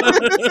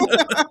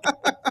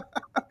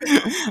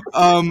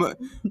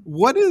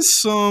 What is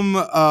some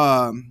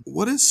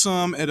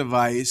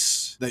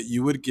advice that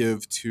you would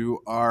give to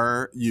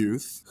our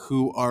youth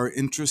who are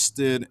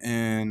interested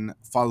in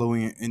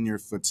following in your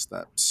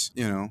footsteps?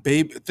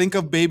 Think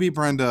of baby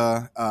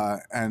Brenda,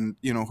 and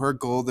her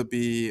goal to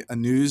be a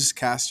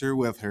newscaster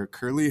with her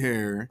curly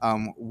hair.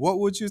 What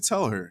would you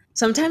tell her?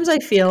 Sometimes I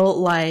feel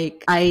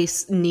like I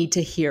need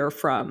to hear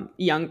from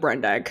young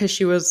Brenda because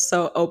she was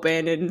so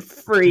open and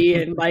free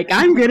and like,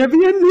 I'm going to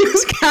be a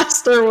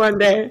newscaster one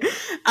day.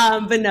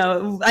 But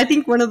no, I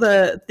think one of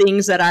the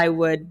things that I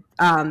would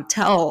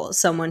tell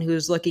someone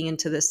who's looking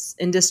into this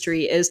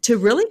industry is to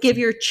really give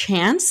your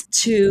chance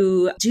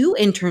to do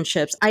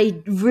internships.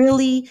 I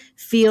really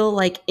feel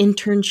like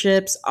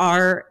internships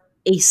are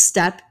a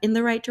step in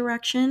the right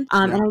direction.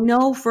 And I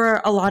know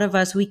for a lot of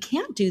us, we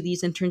can't do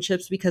these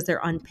internships because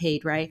they're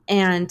unpaid, right?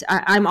 And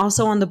I'm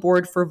also on the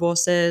board for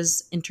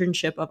Voces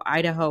Internship of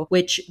Idaho,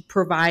 which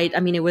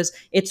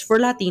it's for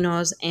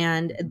Latinos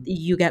and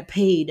you get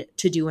paid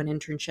to do an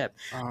internship.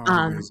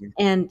 Amazing.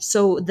 And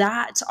so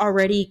that's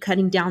already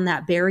cutting down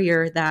that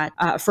barrier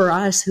that for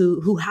us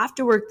who have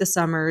to work the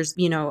summers,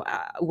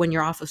 when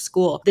you're off of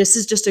school, this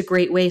is just a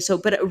great way. So,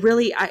 but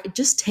really, I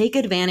just take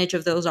advantage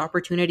of those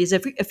opportunities.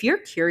 If you're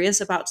curious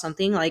about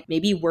something like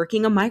maybe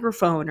working a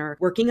microphone or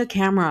working a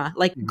camera,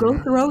 like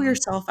go throw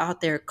yourself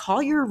out there,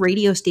 call your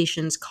radio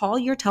stations, call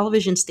your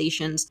television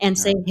stations and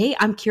say, hey,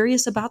 I'm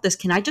curious about this.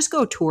 Can I just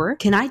go tour?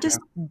 Can I just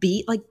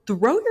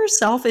throw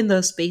yourself in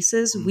those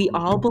spaces? We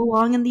all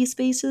belong in these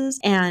spaces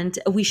and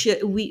we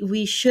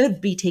should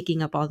be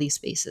taking up all these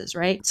spaces,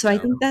 right? So I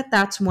think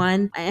that's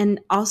one. And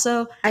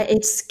also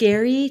it's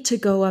scary to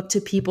go up to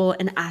people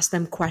and ask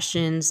them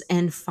questions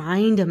and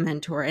find a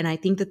mentor. And I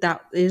think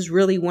that is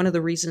really one of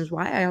the reasons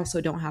why I also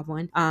don't have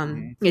one.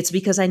 It's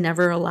because I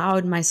never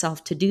allowed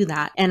myself to do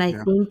that. And I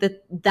think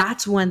that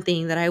that's one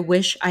thing that I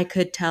wish I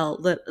could tell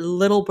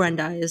little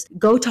Brenda is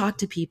go talk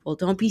to people.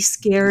 Don't be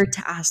scared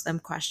to ask them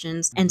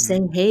questions and say,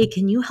 hey,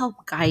 can you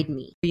help guide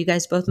me? You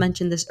guys both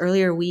mentioned this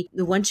earlier.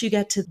 Once you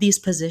get to these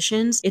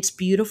positions, it's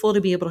beautiful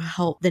to be able to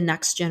help the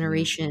next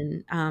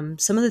generation.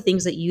 Some of the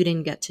things that you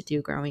didn't get to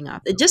do growing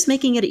up, just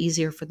making it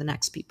easier for the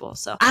next people.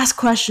 So ask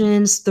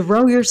questions,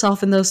 throw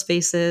yourself in those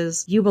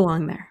spaces. You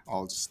belong there.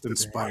 All just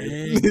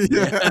inspired.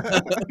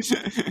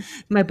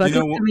 My bucket's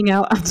coming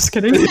out. I'm just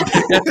kidding.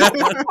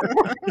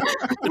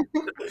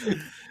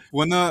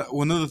 One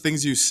of the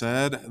things you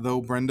said though,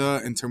 Brenda,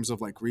 in terms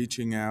of like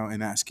reaching out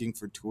and asking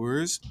for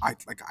tours, I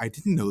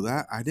didn't know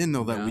that. I didn't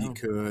know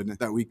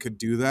that we could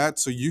do that.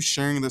 So you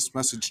sharing this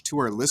message to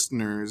our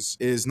listeners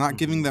is not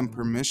giving them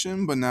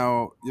permission, but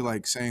now you're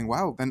like saying,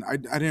 wow, then I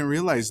didn't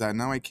realize that.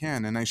 Now I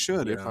can and I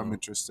should if I'm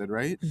interested,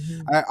 right?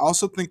 I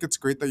also think it's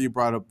great that you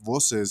brought up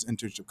Voces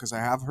internship because I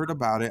have heard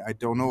about it. I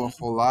don't know a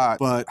whole lot,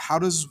 but how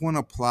does one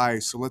apply?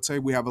 So let's say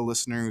we have a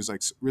listener who's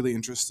like really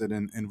interested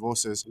in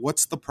Voces.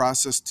 What's the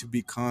process to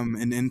become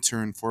an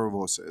intern for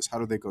Voces? How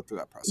do they go through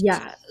that process?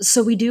 Yeah,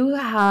 so we do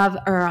have,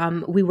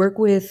 we work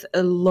with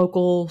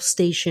local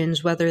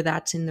stations, whether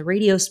that's in the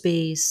radio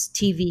space,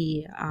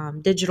 TV,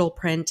 digital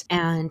print,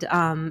 and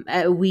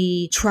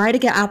we try to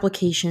get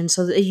applications.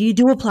 So that you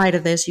do apply to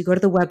this. You go to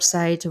the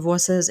website,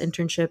 Voces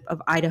Internship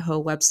of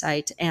Idaho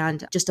website,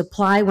 and just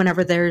apply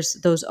whenever there's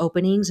those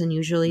openings. And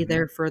usually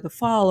they're for the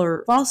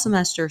fall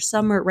semester,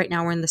 summer. Right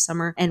now we're in the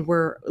summer, and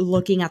we're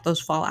looking at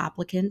those fall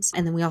applicants.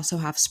 And then we also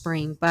have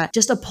spring. But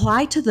just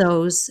apply to to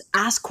those,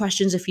 ask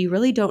questions if you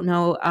really don't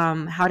know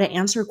how to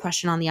answer a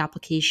question on the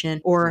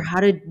application or how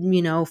to,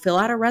 fill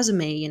out a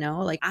resume,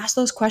 like ask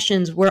those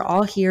questions. We're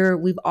all here.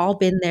 We've all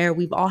been there.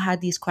 We've all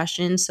had these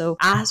questions. So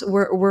ask,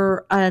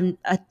 we're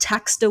a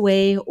text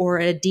away or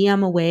a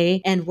DM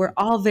away, and we're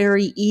all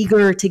very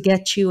eager to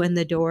get you in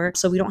the door.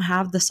 So we don't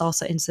have the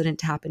salsa incident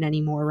to happen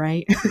anymore,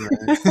 right?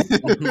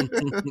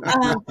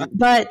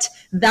 But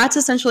that's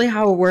essentially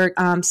how it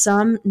works.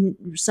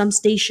 Some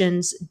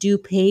stations do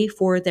pay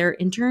for their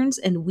interns,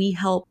 and we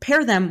help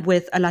pair them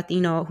with a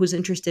Latino who's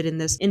interested in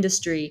this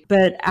industry.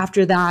 But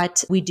after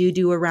that, we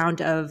do a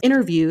round of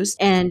interviews,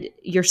 and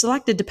you're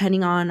selected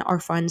depending on our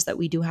funds that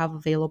we do have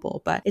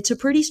available. But it's a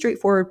pretty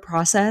straightforward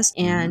process.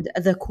 And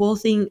the cool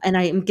thing, and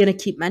I'm going to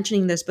keep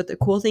mentioning this, but the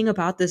cool thing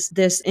about this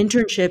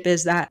internship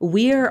is that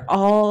we've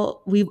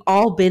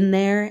all been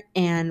there,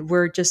 and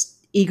we're just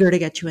eager to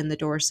get you in the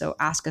door. So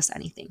ask us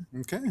anything.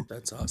 Okay.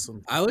 That's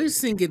awesome. I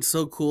always think it's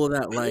so cool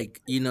that,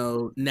 like,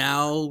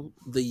 now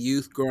the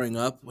youth growing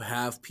up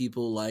have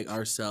people like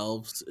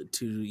ourselves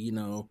to,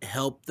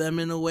 help them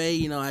in a way.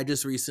 I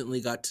just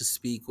recently got to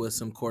speak with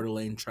some Coeur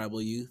d'Alene tribal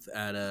youth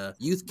at a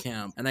youth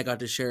camp, and I got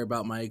to share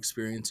about my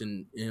experience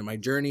in my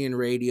journey in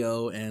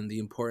radio and the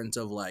importance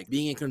of, like,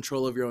 being in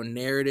control of your own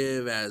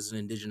narrative as an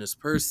Indigenous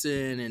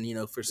person.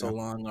 And, for so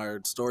long,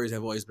 our stories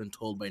have always been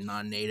told by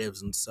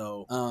non-natives. And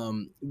so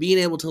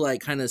being able to, like,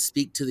 kind of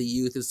speak to the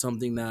youth is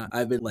something that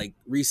I've been, like,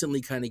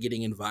 recently kind of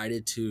getting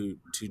invited to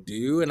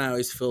do. And I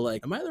always feel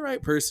like, am I the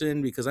right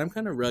person? Because I'm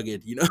kind of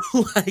rugged,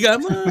 like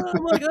I'm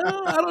like,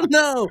 oh, I don't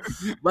know.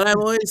 But I'm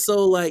always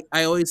so, like,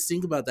 I always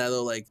think about that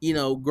though. Like,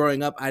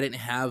 growing up, I didn't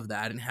have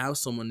that. I didn't have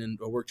someone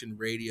or worked in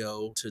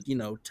radio to,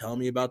 tell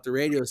me about the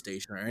radio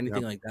station or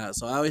anything like that.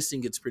 So I always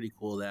think it's pretty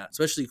cool that,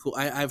 especially cool.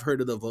 I've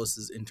heard of the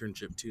Voces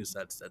internship too. So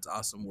that's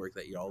awesome work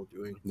that y'all are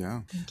doing.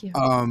 Yeah. Thank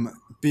you.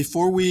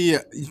 Before we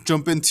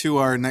jump into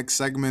our next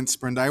segments,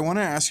 Brenda, I want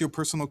to ask you a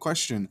personal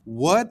question.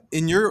 What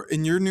in your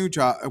new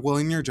job,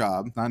 in your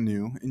job, not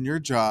new, in your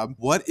job,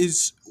 what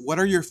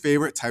are your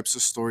favorite types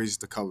of stories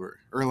to cover?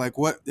 Or like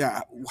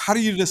how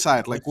do you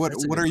decide? Like what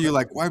are you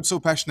like, well, I'm so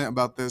passionate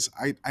about this.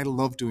 I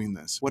love doing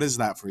this. What is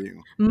that for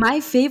you? My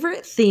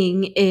favorite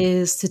thing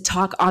is to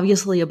talk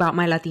obviously about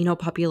my Latino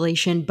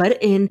population, but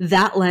in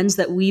that lens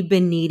that we've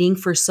been needing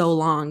for so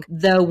long.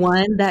 The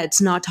one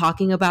that's not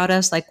talking about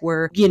us like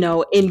we're,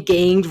 in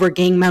gangs, we're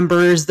gang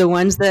members, the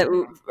ones that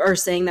are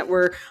saying that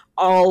we're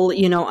all,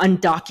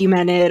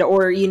 undocumented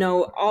or,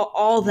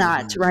 all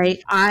that,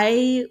 right?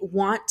 I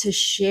want to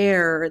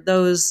share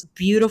those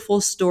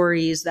beautiful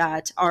stories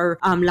that our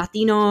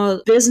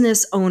Latino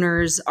business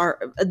owners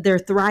they're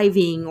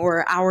thriving,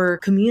 or our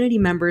community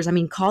members. I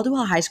mean,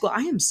 Caldwell High School,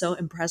 I am so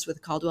impressed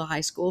with Caldwell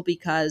High School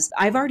because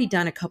I've already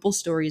done a couple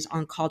stories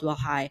on Caldwell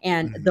High,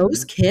 and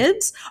those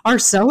kids are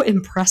so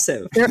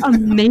impressive. They're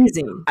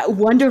amazing.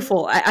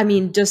 Wonderful. I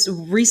mean, just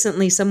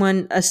recently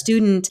a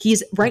student,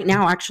 he's right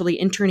now actually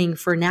interning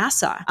for NASA.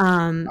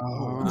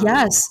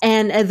 Yes.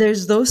 And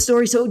there's those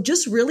stories. So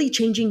just really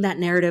changing that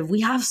narrative.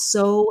 We have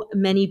so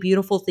many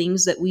beautiful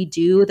things that we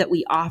do, that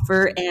we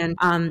offer, and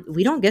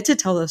we don't get to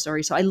tell those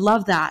stories. So I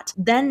love that.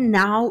 Then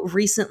now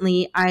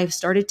recently I've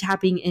started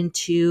tapping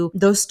into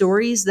those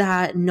stories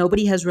that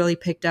nobody has really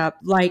picked up.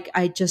 Like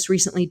I just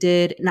recently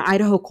did an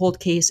Idaho cold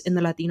case in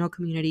the Latino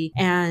community.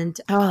 And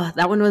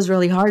that one was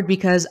really hard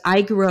because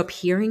I grew up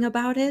hearing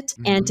about it,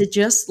 and to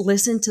just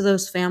listen to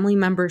those family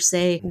members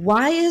say,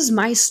 why is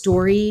my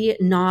story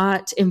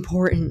not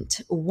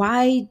important?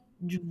 Why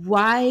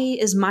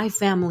is my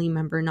family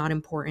member not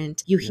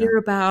important? You hear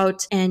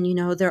about, and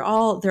they're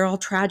all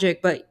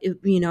tragic, but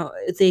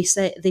they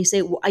say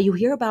you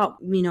hear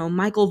about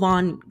Michael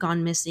Vaughn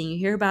gone missing. You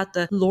hear about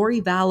the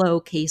Lori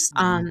Vallow case,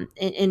 and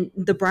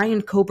the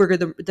Brian Koberger,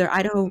 the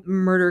Idaho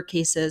murder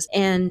cases,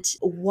 and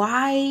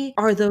why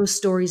are those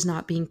stories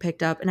not being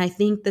picked up? And I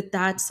think that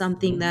that's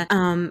something that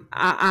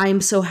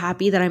I'm so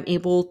happy that I'm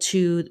able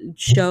to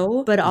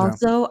show. But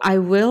also, I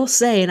will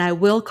say, and I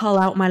will call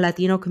out my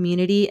Latino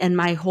community and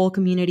my whole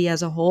community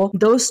as a whole.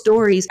 Those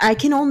stories, I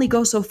can only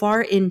go so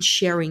far in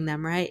sharing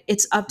them, right?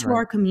 It's up to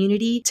our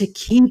community to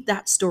keep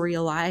that story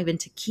alive and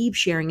to keep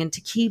sharing and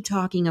to keep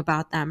talking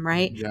about them,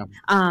 right?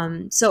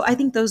 So I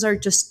think those are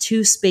just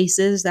two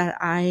spaces that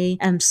I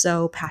am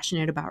so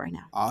passionate about right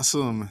now.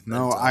 Awesome.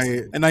 No,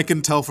 awesome. I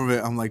can tell from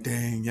it. I'm like,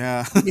 dang,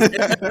 yeah.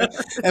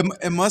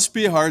 It must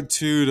be hard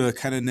too to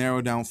kind of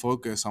narrow down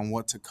focus on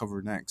what to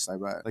cover next. I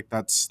bet like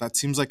that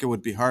seems like it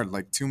would be hard.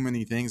 Like too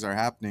many things are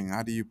happening.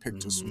 How do you pick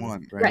just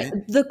one? Right.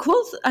 The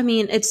cool,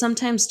 it's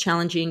sometimes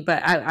challenging,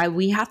 but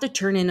we have to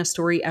turn in a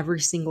story every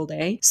single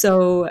day.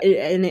 So,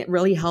 and it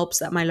really helps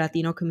that my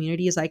Latino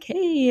community is like,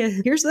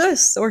 hey, here's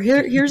this, or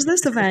here's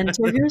this event,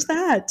 or here's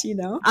that,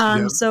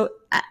 So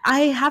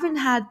I haven't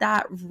had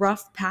that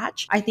rough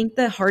patch. I think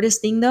the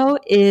hardest thing though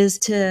is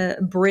to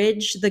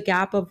bridge the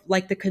gap of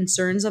like the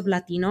concerns of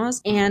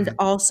Latinos and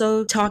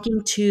also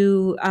talking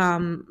to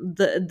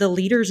the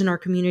leaders in our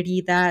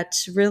community that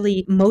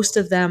really most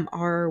of them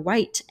are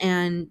white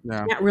and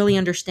can't really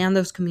understand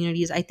those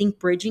communities. I think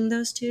bridging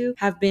those two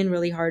have been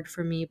really hard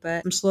for me,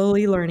 but I'm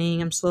slowly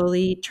learning. I'm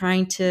slowly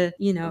trying to,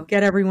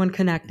 get everyone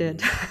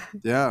connected.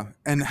 Yeah.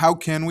 And how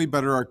can we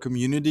better our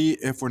community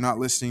if we're not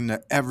listening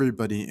to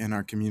everybody in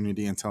our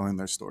community and telling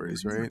their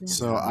stories, right?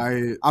 So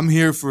I'm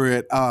here for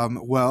it.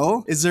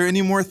 Well, is there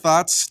any more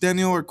thoughts,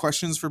 Daniel, or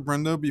questions for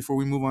Brenda before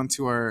we move on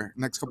to our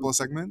next couple of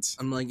segments?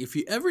 I'm like, if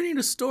you ever need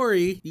a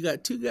story, you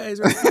got two guys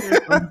right here.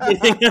 I'm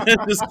kidding.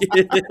 I'm just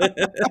kidding.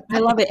 I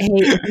love it. Hey,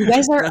 if you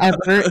guys are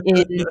ever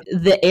in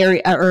the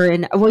area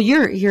or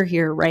you're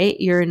here, right?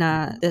 You're in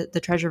the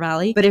Treasure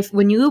Valley. But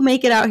when you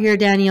make it out here,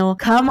 Daniel,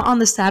 come on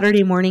the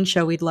Saturday morning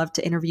show. We'd love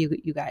to interview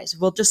you guys.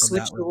 We'll just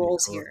switch the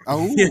roles here.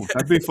 Oh,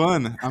 that'd be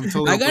fun. I'm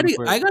totally.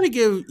 I gotta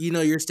give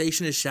your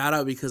station a shout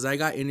out because I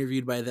got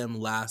interviewed by them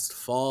last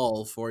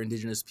fall for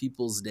Indigenous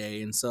Peoples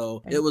Day, and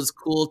so it was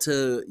cool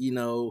to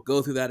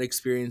go through that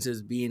experience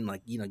as being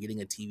like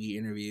getting a TV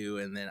interview.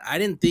 And then I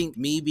didn't think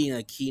me being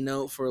a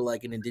keynote for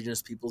like an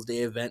Indigenous Peoples Day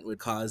event would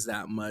cause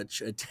that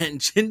much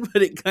attention,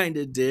 but it kind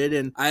of did,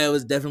 and I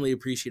was definitely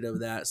appreciative of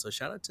that. So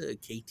shout out to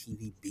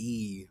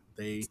KTVB.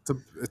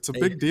 It's a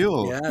big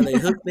deal. Yeah, they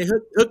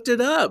hooked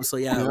it up. So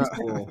yeah, it was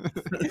cool.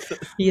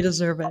 You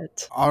deserve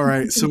it. All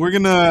right, so we're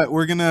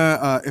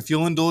gonna if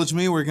you'll indulge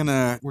me, we're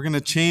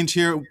gonna change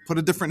here, put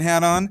a different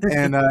hat on,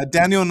 and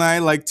Daniel and I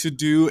like to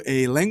do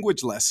a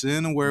language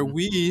lesson where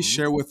we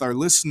share with our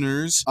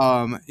listeners,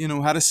 how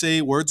to say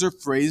words or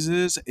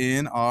phrases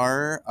in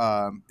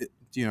our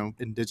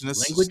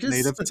indigenous languages?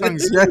 native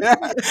tongues. Yeah.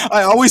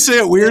 I always say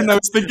it weird, and I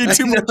was thinking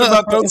too much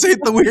about don't say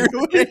it the weird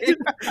way.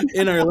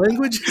 In our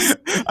language?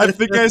 I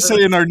think I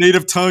say in our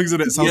native tongues,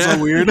 and it sounds so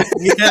weird.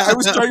 Yeah. I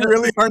was trying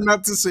really hard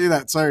not to say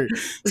that. Sorry.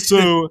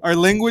 So our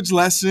language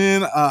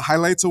lesson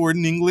highlights a word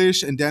in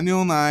English, and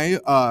Daniel and I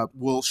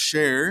will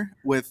share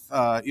with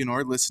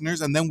our listeners,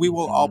 and then we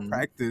will all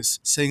practice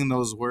saying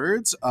those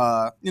words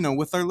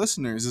with our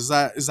listeners. Does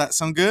that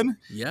sound good?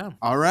 Yeah.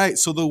 All right.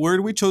 So the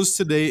word we chose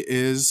today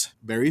is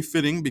very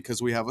fitting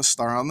because we have a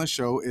star on the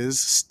show, is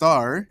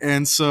star.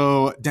 And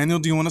so, Daniel,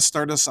 do you want to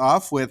start us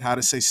off with how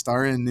to say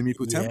star in Nimi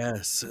Putim?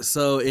 Yes.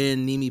 So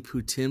in Nimi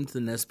Putim, the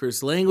Nez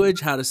Perce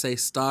language, how to say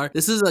star.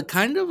 This is a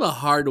kind of a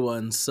hard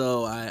one,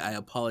 so I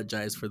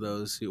apologize for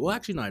those who. Well,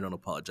 actually, no, I don't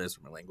apologize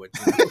for my language.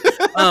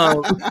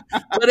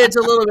 But it's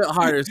a little bit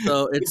harder.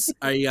 So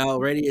are y'all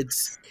ready?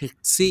 It's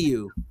see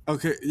you.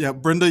 Okay. Yeah,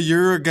 Brenda,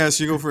 you're a guest.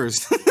 You go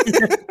first.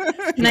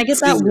 Can I get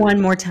that one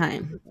more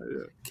time?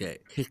 Okay.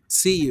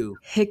 See you.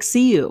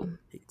 Hixiu.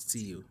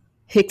 Hixiu.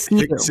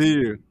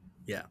 Hixiu.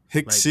 Yeah.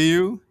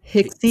 Hixiu.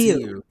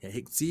 Hixiu. Yeah,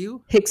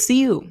 Hixiu.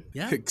 Hixiu.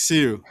 Yeah.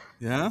 Hixiu.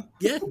 Yeah.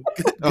 Yeah.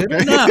 Good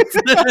enough.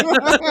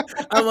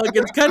 I'm like,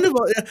 it's kind of.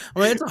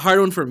 It's a hard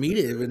one for me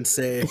to even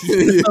say.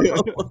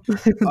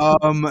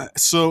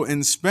 So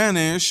in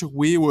Spanish,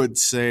 we would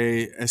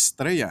say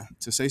estrella.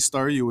 To say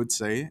star, you would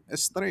say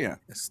estrella.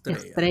 Estrella.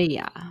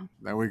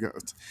 There we go.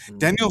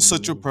 Daniel's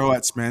such a pro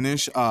at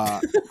Spanish. I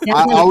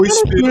always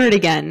hear it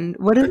again.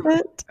 What is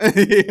it?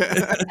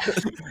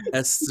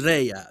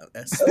 Estrella.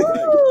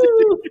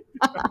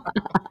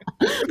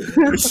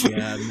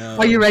 Yeah, no.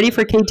 Are you ready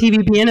for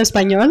KTVB in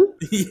Español?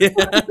 Yeah,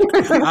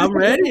 I'm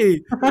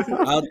ready.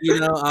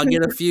 I'll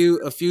get a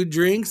few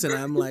drinks, and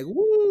I'm like,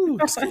 woo.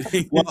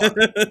 Well,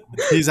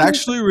 he's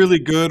actually really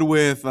good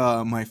with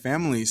my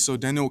family. So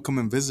Daniel will come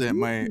and visit.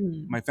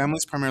 My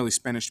family's primarily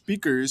Spanish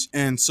speakers,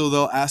 and so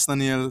they'll ask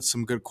Daniel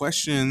some good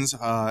questions,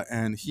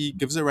 and he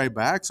gives it right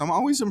back. So I'm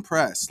always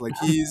impressed. Like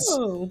he's,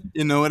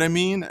 you know what I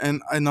mean?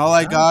 And all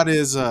I got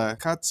is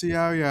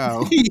 "katsiao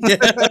yao,"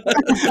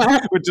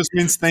 which just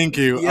means thank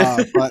you.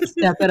 But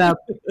step it up.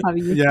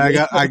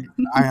 Yeah,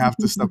 I have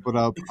to step it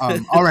up.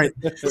 All right,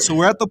 so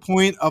we're at the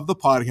point of the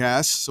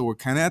podcast, so we're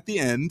kind of at the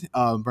end,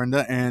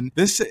 Brenda, and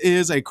this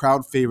is a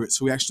crowd favorite.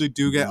 So we actually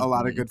do get a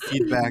lot of good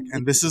feedback,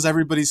 and this is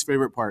everybody's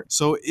favorite part.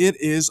 So it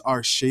is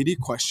our shady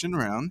question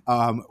round.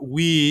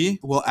 We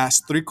will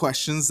ask 3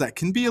 questions that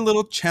can be a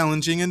little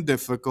challenging and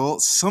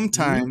difficult.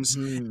 Sometimes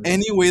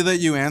any way that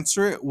you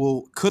answer it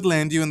could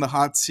land you in the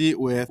hot seat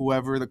with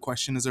whoever the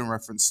question is in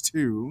reference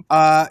to.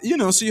 So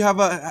you have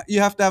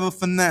to have a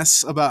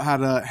finesse about how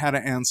to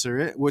answer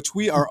it, which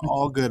we are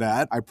all good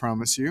at, I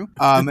promise you.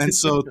 And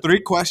so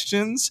 3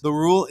 questions. The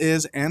rule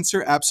is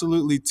answer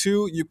absolutely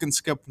 2. You can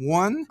skip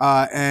 1,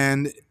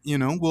 and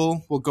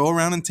we'll go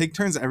around and take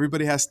turns.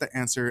 Everybody has to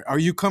answer. Are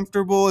you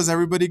comfortable? Is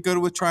everybody good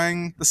with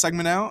trying the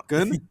segment out?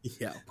 Good?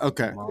 Yeah.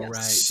 Okay. All right.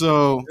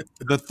 So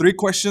the 3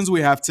 questions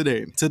we have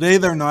today. Today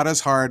they're not as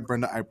hard,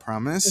 Brenda, I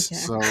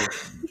promise. Okay.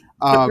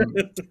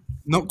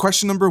 So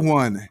question number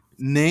 1.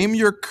 Name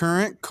your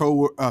current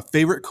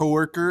favorite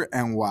coworker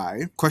and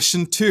why.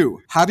 Question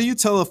 2. How do you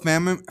tell a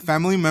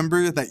family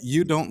member that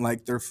you don't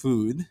like their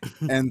food?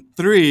 And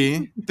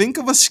 3. Think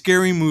of a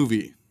scary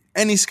movie.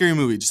 Any scary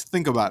movie, just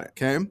think about it,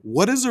 okay?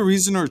 What is a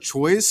reason or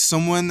choice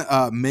someone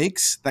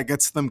makes that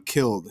gets them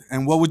killed?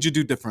 And what would you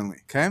do differently,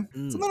 okay?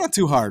 So they're not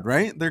too hard,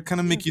 right? They're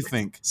kind of make you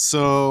think.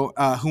 So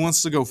who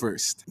wants to go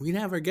first? We can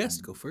have our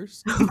guest go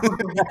first.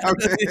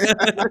 Okay.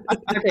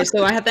 Okay,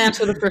 so I have to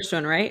answer the first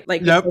one, right?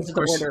 Like, Yep, because of of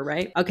the course. order,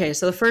 right? Okay,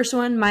 so the first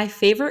one, my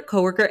favorite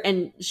coworker,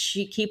 and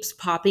she keeps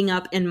popping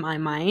up in my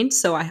mind,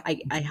 so I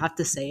have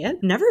to say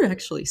it. Never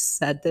actually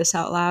said this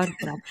out loud,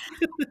 but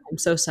I'm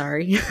so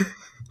sorry.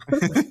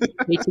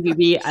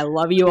 HTBB, I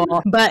love you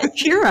all. But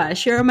Shira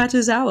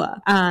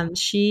Matuzawa,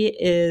 she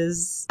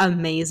is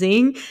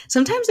amazing.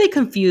 Sometimes they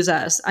confuse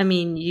us. I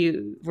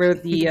mean, we're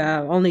the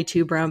only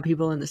two brown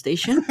people in the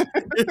station.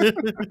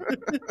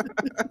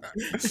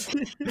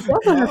 She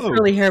also has Oh,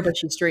 curly hair, but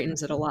she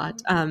straightens it a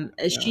lot.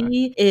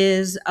 She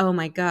is, oh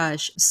my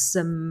gosh,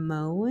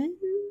 Samoan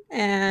okay.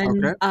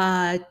 and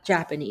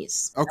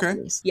Japanese. Okay.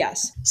 Japanese,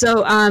 yes.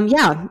 So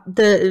yeah,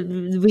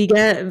 we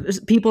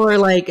get people are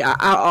like,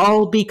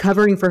 I'll be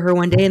covering for her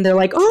one day, and they're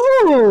like,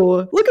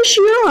 oh, look at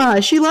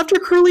Shira, she left her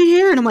curly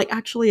hair, and I'm like,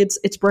 actually,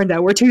 it's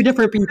Brenda. We're two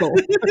different people.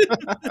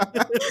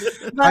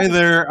 Hi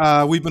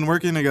there. We've been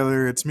working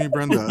together. It's me,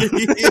 Brenda.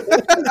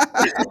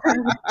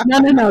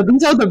 No,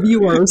 these are the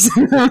viewers.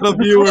 The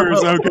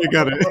viewers. Okay,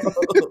 got it.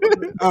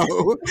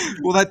 Oh,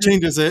 well, that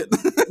changes it.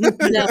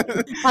 No.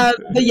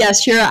 But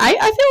yes, Shira, I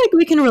feel like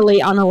we can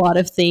relate on a lot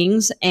of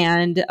things,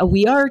 and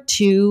we are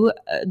too.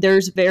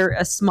 There's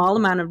a small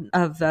amount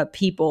of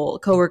people,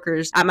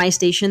 coworkers at my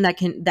station that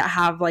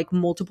have like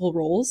multiple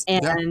roles,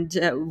 and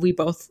we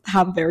both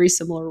have very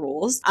similar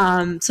roles.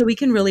 So we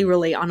can really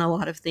relate on a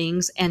lot of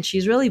things, and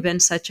she's really been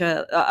such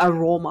a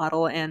role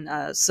model and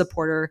a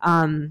supporter.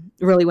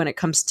 Really, when it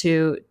comes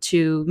to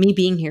me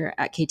being here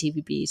at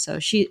KTVB, so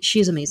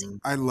she's amazing.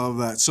 I love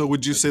that. So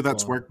would you say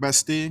that's work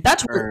bestie?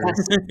 That's work Or-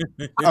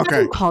 bestie. I Okay.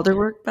 haven't called her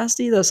work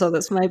bestie though, so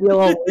this might be a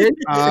little weird.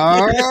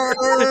 Oh,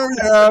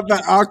 yeah,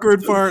 the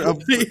awkward part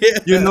of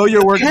you know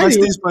your work Hey.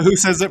 besties, but who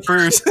says it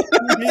first?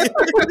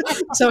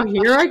 So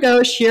here I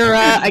go,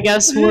 Shira. I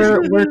guess we're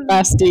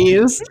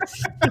besties.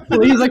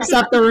 Please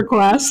accept the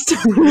request.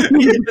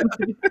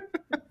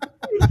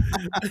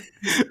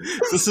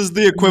 This is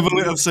the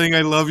equivalent of saying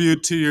 "I love you"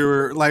 to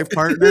your life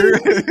partner.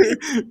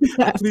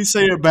 Please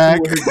say it back.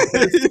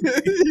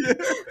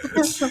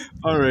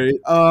 All right.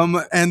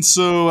 And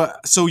so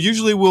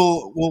usually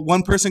we'll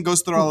one person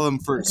goes through all of them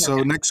first. So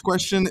next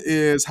question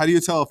is, how do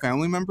you tell a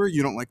family member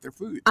you don't like their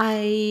food?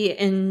 I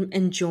am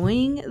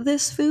enjoying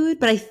this food,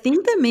 but I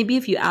think that maybe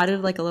if you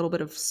added like a little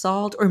bit of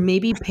salt, or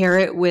maybe pair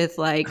it with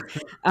like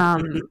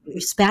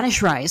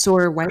Spanish rice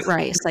or white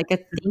rice, like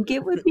I think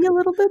it would be a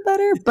little bit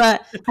better.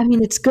 But I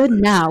mean, it's good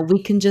now.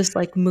 We can just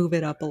like move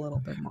it up a little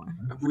bit more.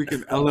 We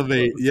can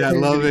elevate. Yeah, I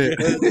love it.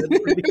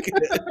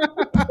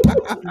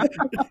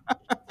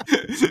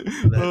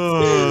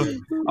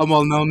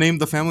 Well, now name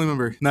the family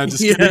member. No,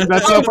 just kidding.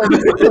 That's not part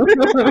of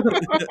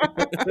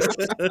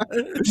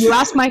it. You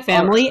ask my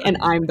family, and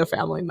I'm the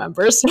family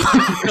member, so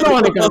I don't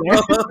want to go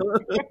there.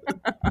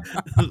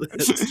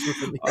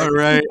 All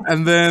right.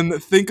 And then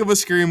think of a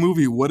scary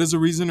movie. What is a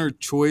reason or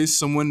choice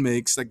someone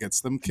makes that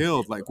gets them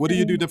killed? Like, what do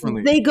you do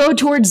differently? They go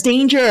towards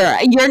danger.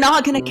 You're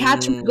not going to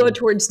catch me go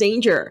towards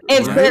danger.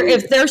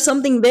 If there's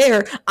something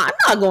there, I'm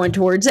not going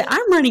towards it.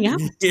 I'm running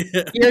out.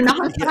 You're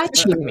not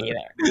catching me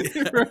there.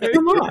 Right?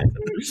 Come on.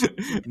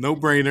 No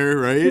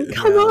brainer, right?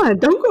 Come on.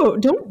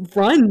 Don't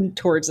run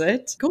towards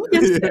it. Go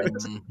against it.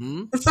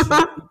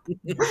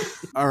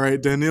 All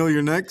right, Daniel,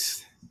 you're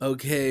next.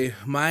 Okay,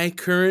 my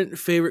current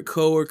favorite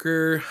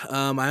coworker,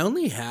 I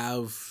only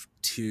have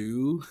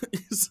two.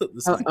 So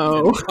this might be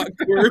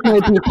awkward.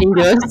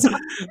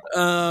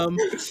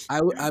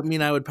 I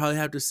mean, I would probably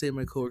have to say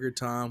my coworker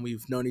Tom.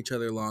 We've known each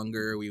other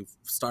longer. We've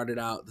started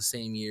out the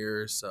same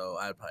year, so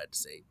I'd probably have to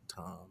say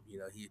Tom. You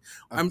know,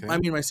 I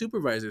mean, my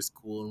supervisor's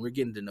cool, and we're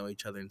getting to know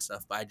each other and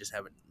stuff. But I just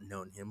haven't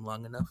known him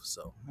long enough.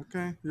 So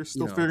okay, you're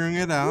still figuring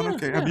it out. Yeah,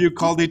 okay, have you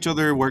called each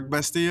other work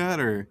bestie yet,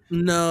 or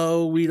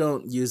no? We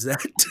don't use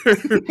that term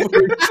for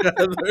each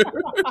other.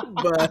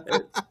 But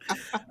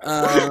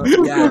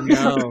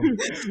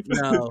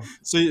no.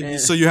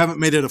 So you haven't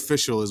made it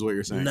official, is what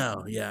you're saying?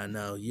 No, yeah,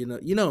 no. You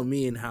know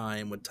me and how I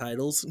am with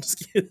titles.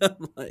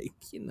 I'm like,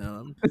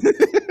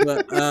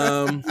 But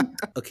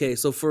okay,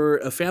 so for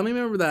a family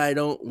member that I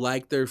don't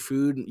like their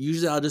food,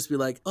 usually I'll just be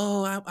like,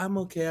 "Oh, I'm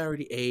okay. I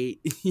already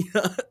ate.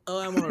 Oh,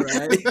 I'm all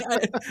right.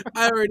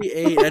 I already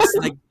ate."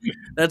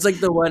 That's like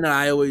the one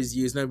I always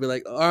use, and I'd be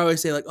like, or I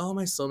always say like, "Oh,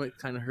 my stomach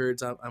kind of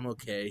hurts. I'm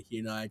okay."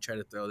 I try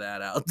to throw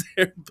that out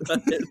there,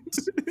 but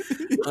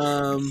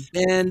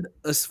and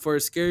as for a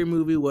scary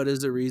movie, what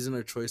is the reason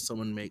or choice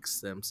someone makes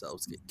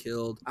themselves get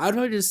killed? I'd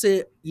probably just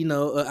say,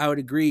 I would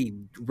agree,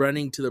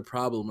 running to the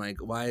problem. Like,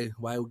 why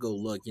go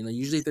look?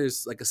 Usually if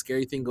there's like a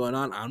scary thing going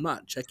on, I'm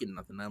not checking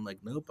nothing. I'm like,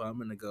 nope, I'm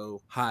gonna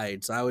go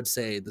hide. So I would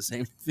say the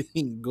same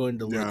thing, going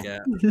to look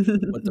at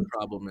what the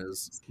problem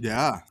is.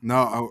 Yeah,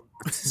 no,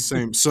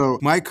 same. So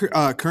my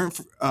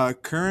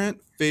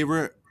current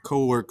favorite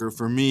coworker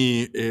for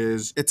me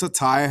is it's a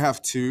tie. I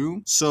have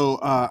two. So,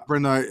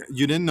 Brenda,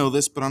 you didn't know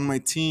this, but on my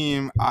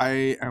team,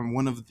 I am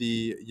one of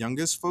the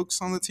youngest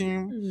folks on the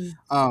team.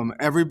 Mm.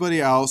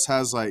 Everybody else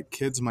has like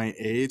kids my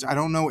age. I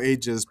don't know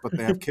ages, but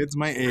they have kids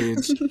my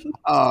age.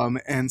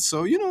 And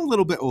so, a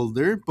little bit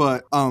older,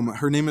 but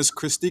her name is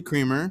Christy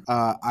Creamer.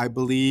 I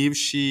believe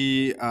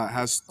she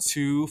has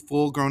two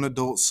full-grown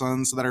adult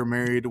sons that are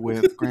married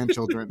with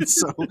grandchildren.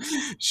 So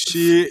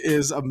she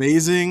is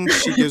amazing.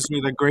 She gives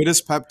me the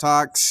greatest pep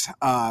talks.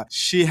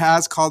 She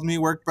has called me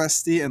work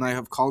bestie, and I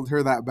have called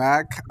her that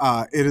back.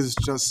 It is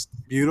just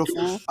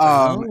beautiful.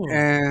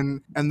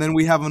 And then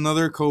we have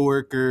another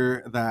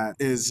coworker that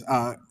is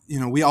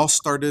we all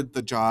started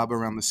the job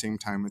around the same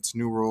time. It's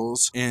new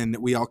roles, and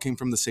we all came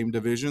from the same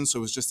division, so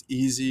it was just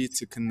easy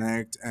to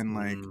connect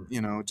and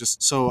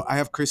just so I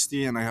have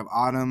Christy and I have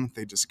Autumn.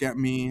 They just get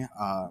me.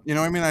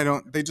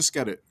 They just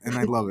get it, and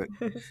I love it.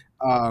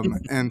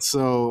 And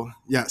so,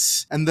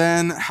 yes. And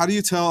then how do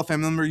you tell a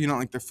family member you don't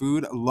like their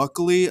food?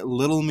 Luckily,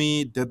 little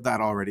me did that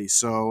already.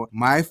 So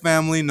my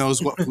family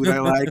knows what food I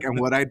like and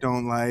what I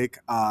don't like.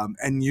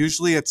 And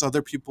usually it's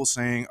other people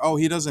saying, oh,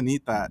 he doesn't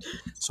eat that.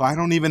 So I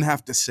don't even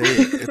have to say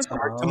it. It's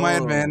worked to my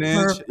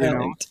advantage,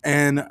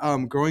 And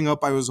growing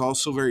up, I was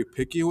also very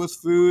picky with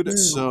food.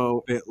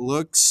 So if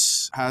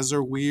it has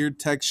a weird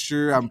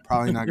texture, I'm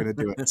probably not going to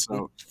do it.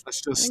 So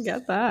let's just I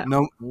get that.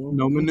 No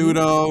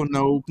menudo,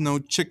 no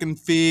chicken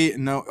feet.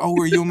 No. Oh,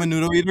 were you a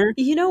menudo eater?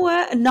 You know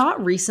what?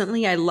 Not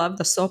recently. I love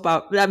the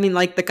sopa. I mean,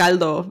 like the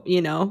caldo,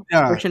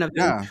 version of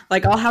it.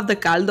 Like I'll have the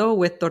caldo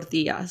with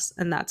tortillas,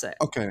 and that's it.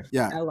 Okay,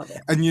 yeah, I love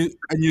it. And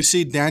you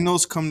see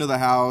Daniel's come to the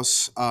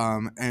house,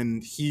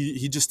 and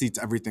he just eats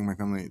everything my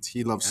family eats.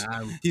 He loves.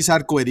 He's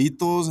had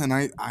cueritos, and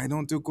I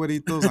don't do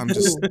cueritos. I'm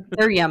just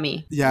they're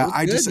yummy. Yeah,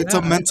 it's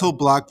a mental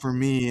block for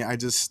me. I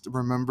just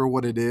remember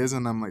what it is,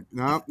 and I'm like,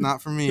 nope,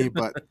 not for me.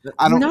 But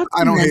I don't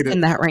hate it.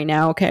 In that right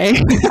now, okay?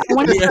 I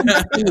want to eat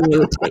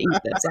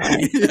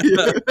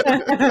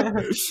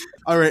this.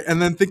 All right,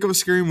 and then think of a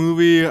scary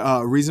movie.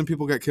 Reason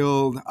people get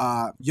killed.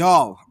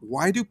 Y'all,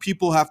 why do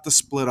people have to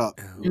split up?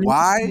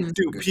 Why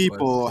do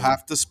people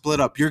have to split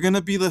up? You're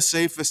gonna be the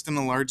safest in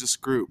the largest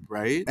group,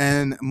 right?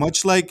 And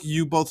much like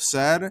you both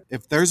said,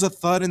 if there's a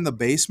thud in the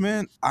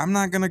basement, I'm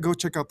not gonna go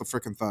check out the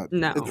freaking thud.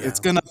 No,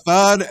 it's gonna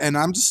thud, and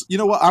I'm just, you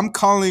know what? I'm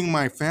calling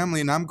my family,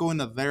 and I'm going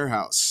to their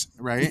house,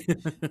 right?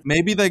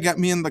 Maybe they get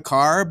me in the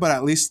car, but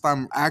at least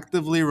I'm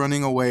actively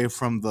running away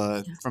from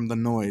the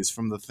noise,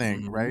 from the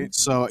thing, right?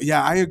 So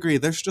yeah, I agree.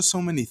 There's just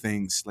so many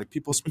things, like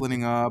people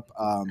splitting up.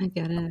 I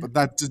get it. But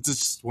that's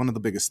just one of the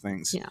biggest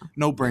things. Yeah.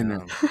 No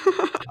brainer.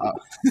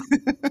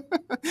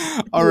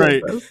 All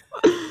right.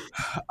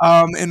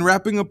 In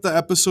wrapping up the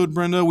episode,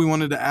 Brenda, we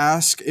wanted to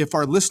ask if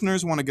our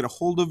listeners want to get a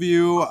hold of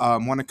you,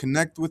 want to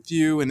connect with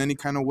you in any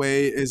kind of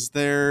way. Is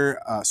there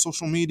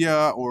social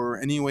media or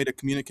any way to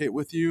communicate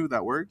with you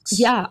that works?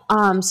 Yeah.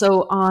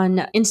 So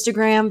on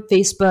Instagram,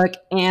 Facebook,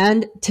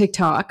 and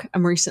TikTok,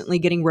 I'm recently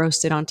getting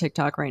roasted on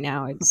TikTok right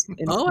now.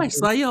 I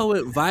saw y'all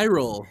went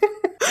viral.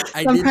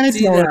 I'm trying to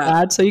tell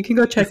that, so you can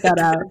go check that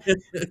out.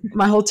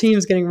 My whole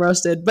team's getting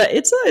roasted, but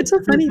it's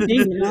a funny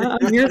thing,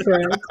 I'm here for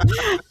it.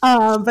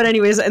 But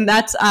anyways, and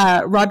that's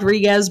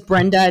Rodriguez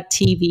Brenda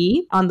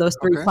TV on those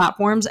three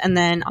platforms, and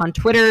then on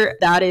Twitter,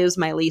 that is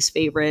my least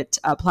favorite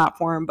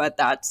platform, but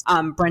that's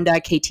Brenda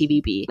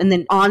KTVB. And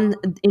then on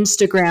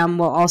Instagram,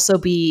 we'll also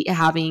be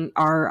having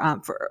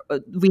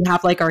we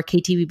have like our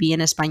KTVB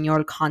in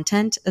Espanol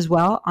content as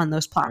well on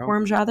those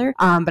platforms, rather.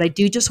 But I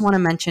do just want to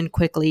mention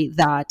quickly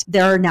that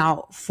there are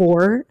now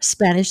 4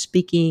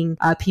 Spanish-speaking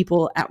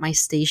people at my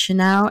station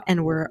now,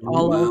 and we're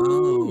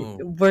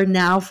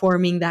now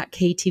forming that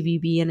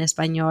KTVB in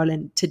Espanol.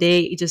 And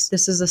today,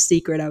 this is a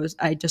secret.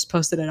 I just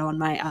posted it on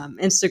my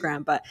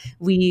Instagram, but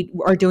we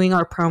are doing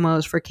our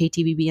promos for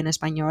KTVB in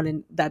Espanol,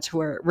 and that's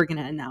where we're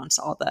gonna announce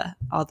all the.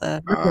 Oh,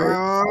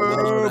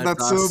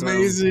 that's awesome. So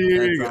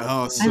amazing! That's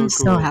awesome. I'm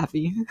so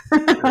happy.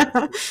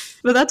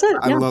 But that's it.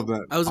 I love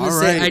that. I was gonna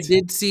say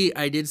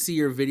I did see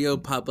your video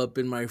pop up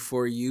in my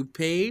For You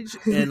page,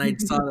 and I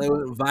saw that it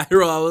went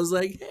viral. I was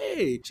like,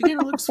 hey, she kind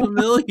of looks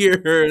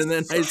familiar. And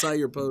then I saw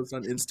your post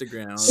on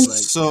Instagram. I was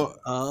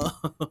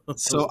like,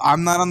 so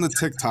I'm not on the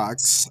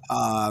TikToks.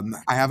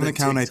 I have an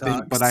account, TikToks. I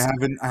think, but I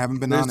haven't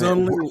been on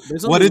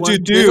it. What did you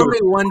do? There's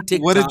only one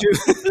TikTok.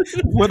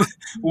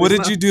 What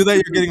did you do that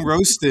you're getting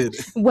roasted?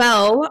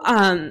 Well,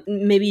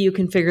 maybe you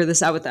can figure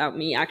this out without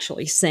me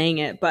actually saying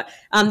it, but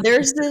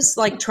there's this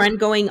like trend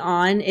going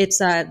on. It's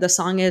the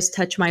song is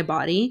 "Touch My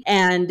Body,"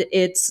 and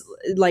it's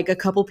like a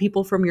couple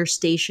people from your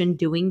station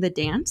doing the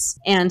dance.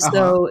 And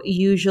so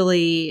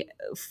usually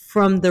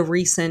from the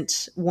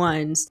recent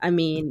ones, I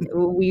mean,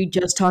 we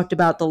just talked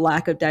about the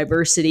lack of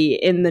diversity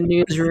in the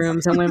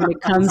newsrooms, and when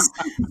it comes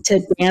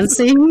to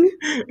dancing.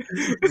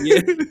 Okay,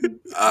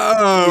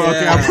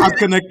 I'm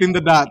connecting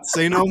the dots.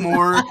 Say no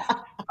more.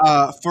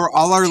 For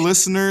all our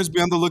listeners,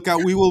 be on the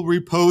lookout. We will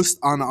repost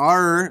on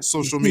our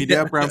social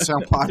media, Brown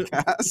Sound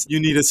Podcast. You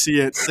need to see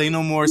it. Say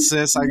no more,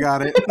 sis. I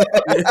got it.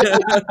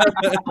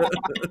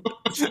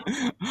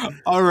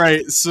 All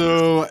right.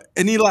 So,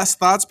 any last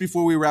thoughts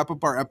before we wrap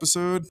up our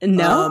episode?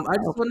 No, I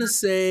just want to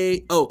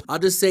say, I'll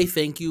just say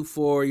thank you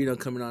for,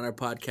 coming on our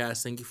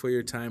podcast. Thank you for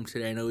your time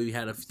today. I know we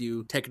had a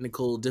few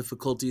technical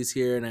difficulties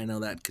here, and I know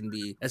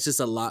that's just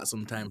a lot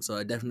sometimes. So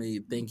I definitely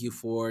thank you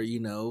for,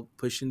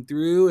 pushing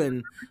through,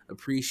 and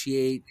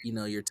appreciate,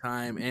 your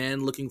time,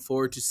 and looking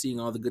forward to seeing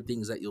all the good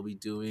things that you'll be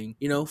doing,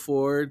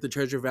 for the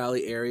Treasure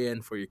Valley area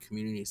and for your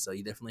community. So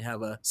you definitely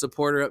have a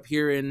supporter up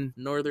here in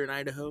Northern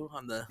Idaho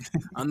on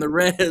the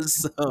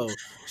res. So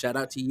shout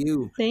out to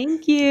you.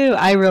 thank you.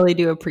 I really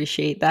do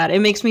appreciate that. It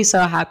makes me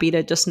so happy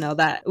to just know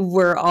that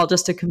we're all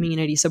just a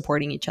community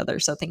supporting each other.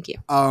 So thank you.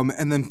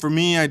 And then for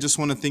me, I just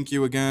want to thank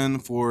you again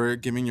for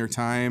giving your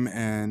time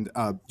and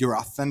your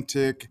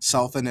authentic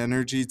self and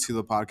energy to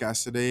the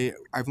podcast today.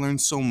 I've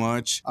learned so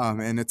much,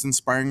 and it's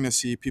inspiring to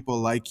see people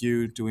like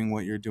you doing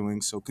what you're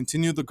doing. So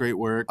continue the great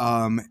work.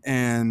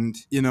 And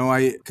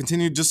I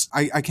continue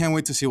I can't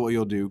wait to see what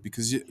you'll do,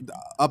 because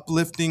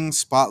uplifting,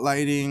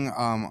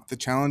 spotlighting the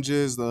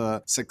challenges,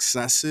 the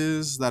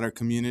successes that our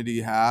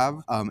community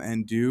have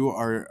and do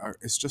are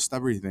it's just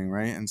everything,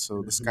 right? And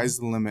so the sky's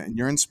the limit, and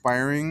you're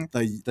inspiring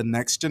the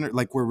next generation.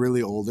 Like, we're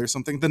really old or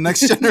something. The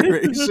next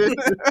generation.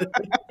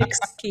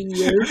 16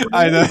 years.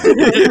 I know.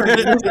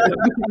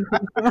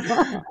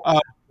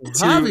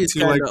 Hobby's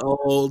kind of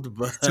old,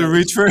 but to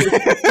reach for.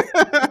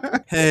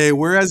 Hey,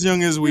 we're as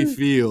young as we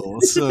feel.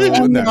 So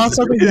And you're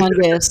also the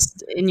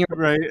youngest in your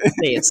right.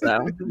 space,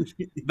 so.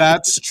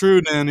 That's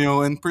true,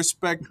 Daniel. In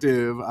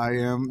perspective, I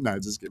am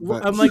not just kidding.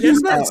 I'm like,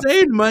 it's not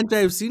saying much.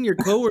 I've seen your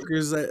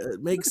coworkers.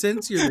 It makes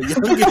sense. You're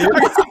the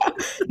youngest.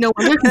 No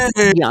wonder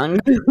he's young.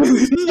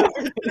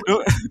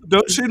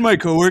 Don't shade my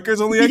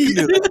coworkers. Only I can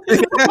do that.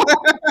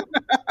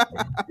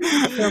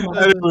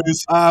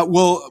 Anyways,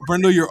 well,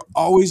 Brenda, you're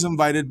always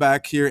invited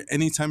back here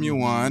anytime you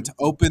want.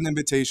 Open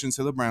invitation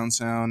to the Brown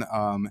Sound,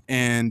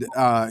 and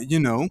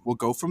we'll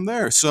go from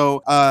there.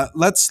 So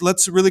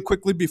let's really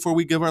quickly, before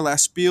we give our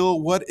last spiel,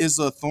 what is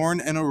a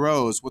thorn and a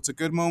rose? What's a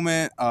good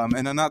moment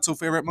and a not so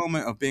favorite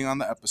moment of being on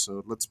the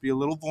episode? Let's be a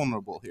little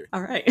vulnerable here.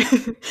 All right.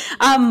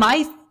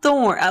 My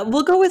thorn.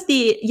 Let's go with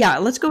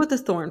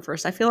the thorn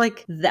first. I feel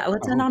like that.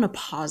 Let's end on a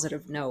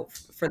positive note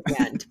for the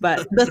end.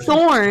 But the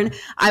thorn,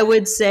 I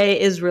would say,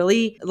 is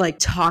really like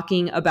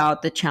talking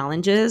about the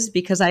challenges,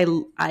 because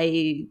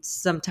I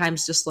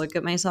sometimes just look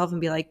at myself and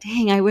be like,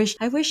 dang, I wish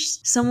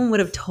someone would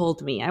have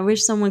told me. I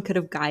wish someone could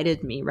have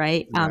guided me,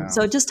 right?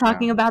 So just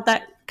talking about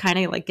that kind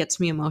of like gets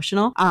me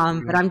emotional.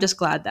 But I'm just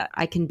glad that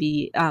I can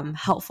be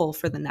helpful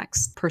for the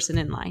next person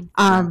in line.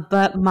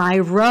 But my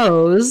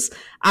rose,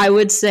 I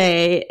would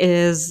say,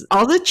 is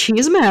all the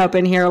chisme up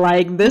in here.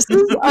 Like, this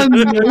is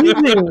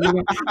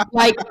amazing.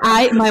 Like,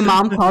 my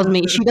mom calls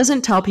me. She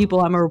doesn't tell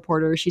people I'm a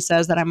reporter. She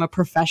says that I'm a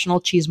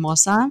professional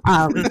chismosa.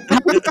 How do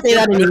you say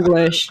that in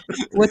English?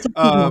 What's a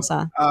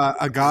chismosa?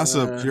 A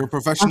gossip. You're a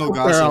professional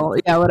gossip. Girl.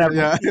 Yeah, whatever.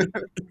 Yeah.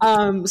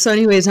 So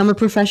anyways, I'm a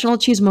professional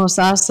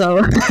chismosa. So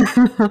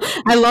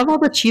I love all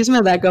the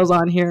chisme that goes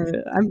on here.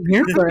 I'm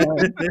here for it.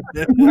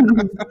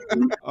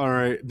 All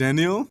right,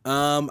 Daniel.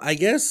 I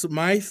guess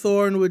my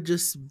thorn would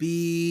just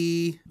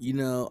be, I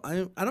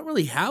don't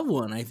really have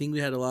one. I think we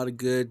had a lot of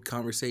good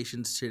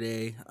conversations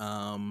today.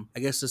 I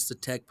guess just the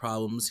tech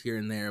problems here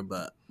and there,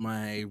 but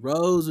my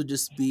rose would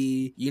just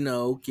be,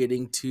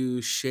 getting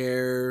to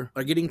share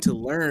or getting to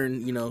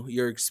learn,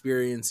 your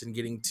experience, and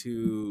getting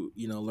to,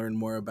 learn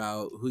more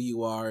about who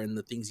you are and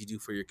the things you do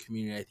for your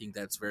community. I think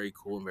that's very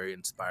cool and very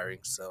inspiring.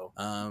 So,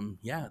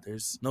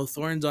 there's no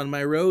thorns on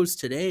my rose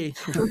today.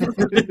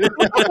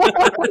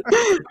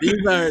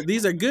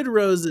 These are good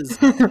roses.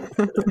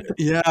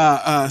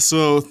 Yeah.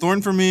 So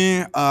thorn for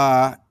me,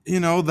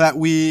 that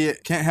we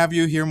can't have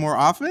you here more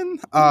often.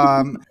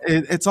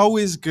 It's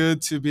always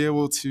good to be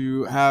able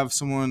to have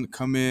someone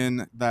come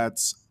in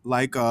that's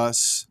like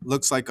us,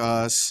 looks like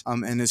us,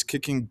 and is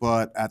kicking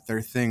butt at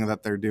their thing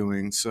that they're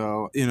doing.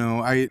 So,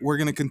 we're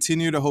going to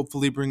continue to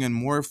hopefully bring in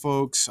more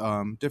folks,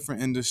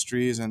 different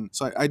industries. And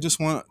so I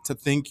just want to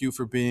thank you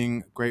for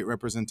being great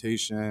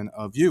representation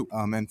of you,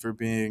 and for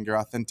being your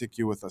authentic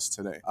you with us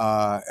today.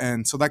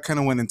 And so that kind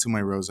of went into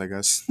my rose, I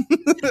guess.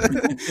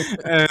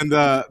 And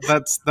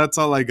that's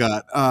all I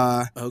got.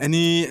 Okay.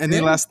 Any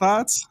last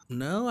thoughts?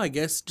 No, I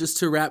guess just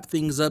to wrap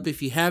things up,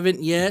 if you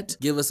haven't yet,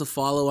 give us a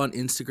follow on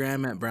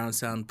Instagram at Brown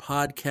Sound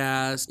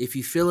Podcast. If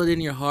you feel it in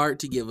your heart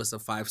to give us a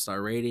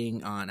 5-star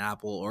rating on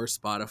Apple or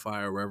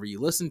Spotify or wherever you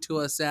listen to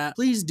us at,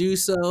 please do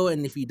so.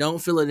 And if you don't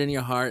feel it in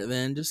your heart,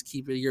 then just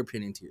keep your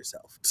opinion to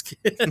yourself.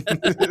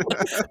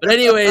 But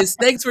anyways,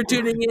 thanks for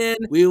tuning in.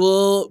 We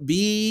will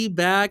be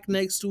back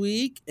next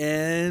week,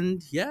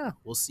 and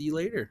we'll see you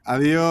later.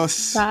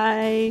 Adios.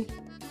 Bye.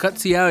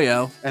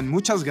 Cutsiao. And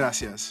muchas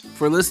gracias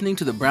for listening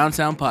to the Brown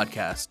Sound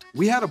Podcast.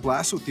 We had a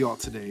blast with y'all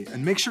today,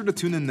 and make sure to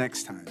tune in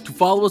next time. To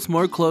follow us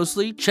more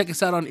closely, check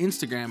us out out on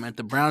Instagram at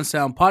the Brown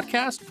Sound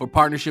Podcast for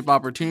partnership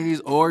opportunities,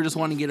 or just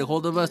want to get a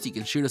hold of us, you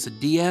can shoot us a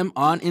DM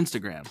on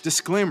Instagram.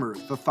 Disclaimer,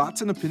 the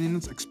thoughts and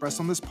opinions expressed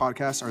on this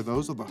podcast are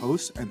those of the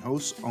hosts and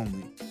hosts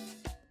only.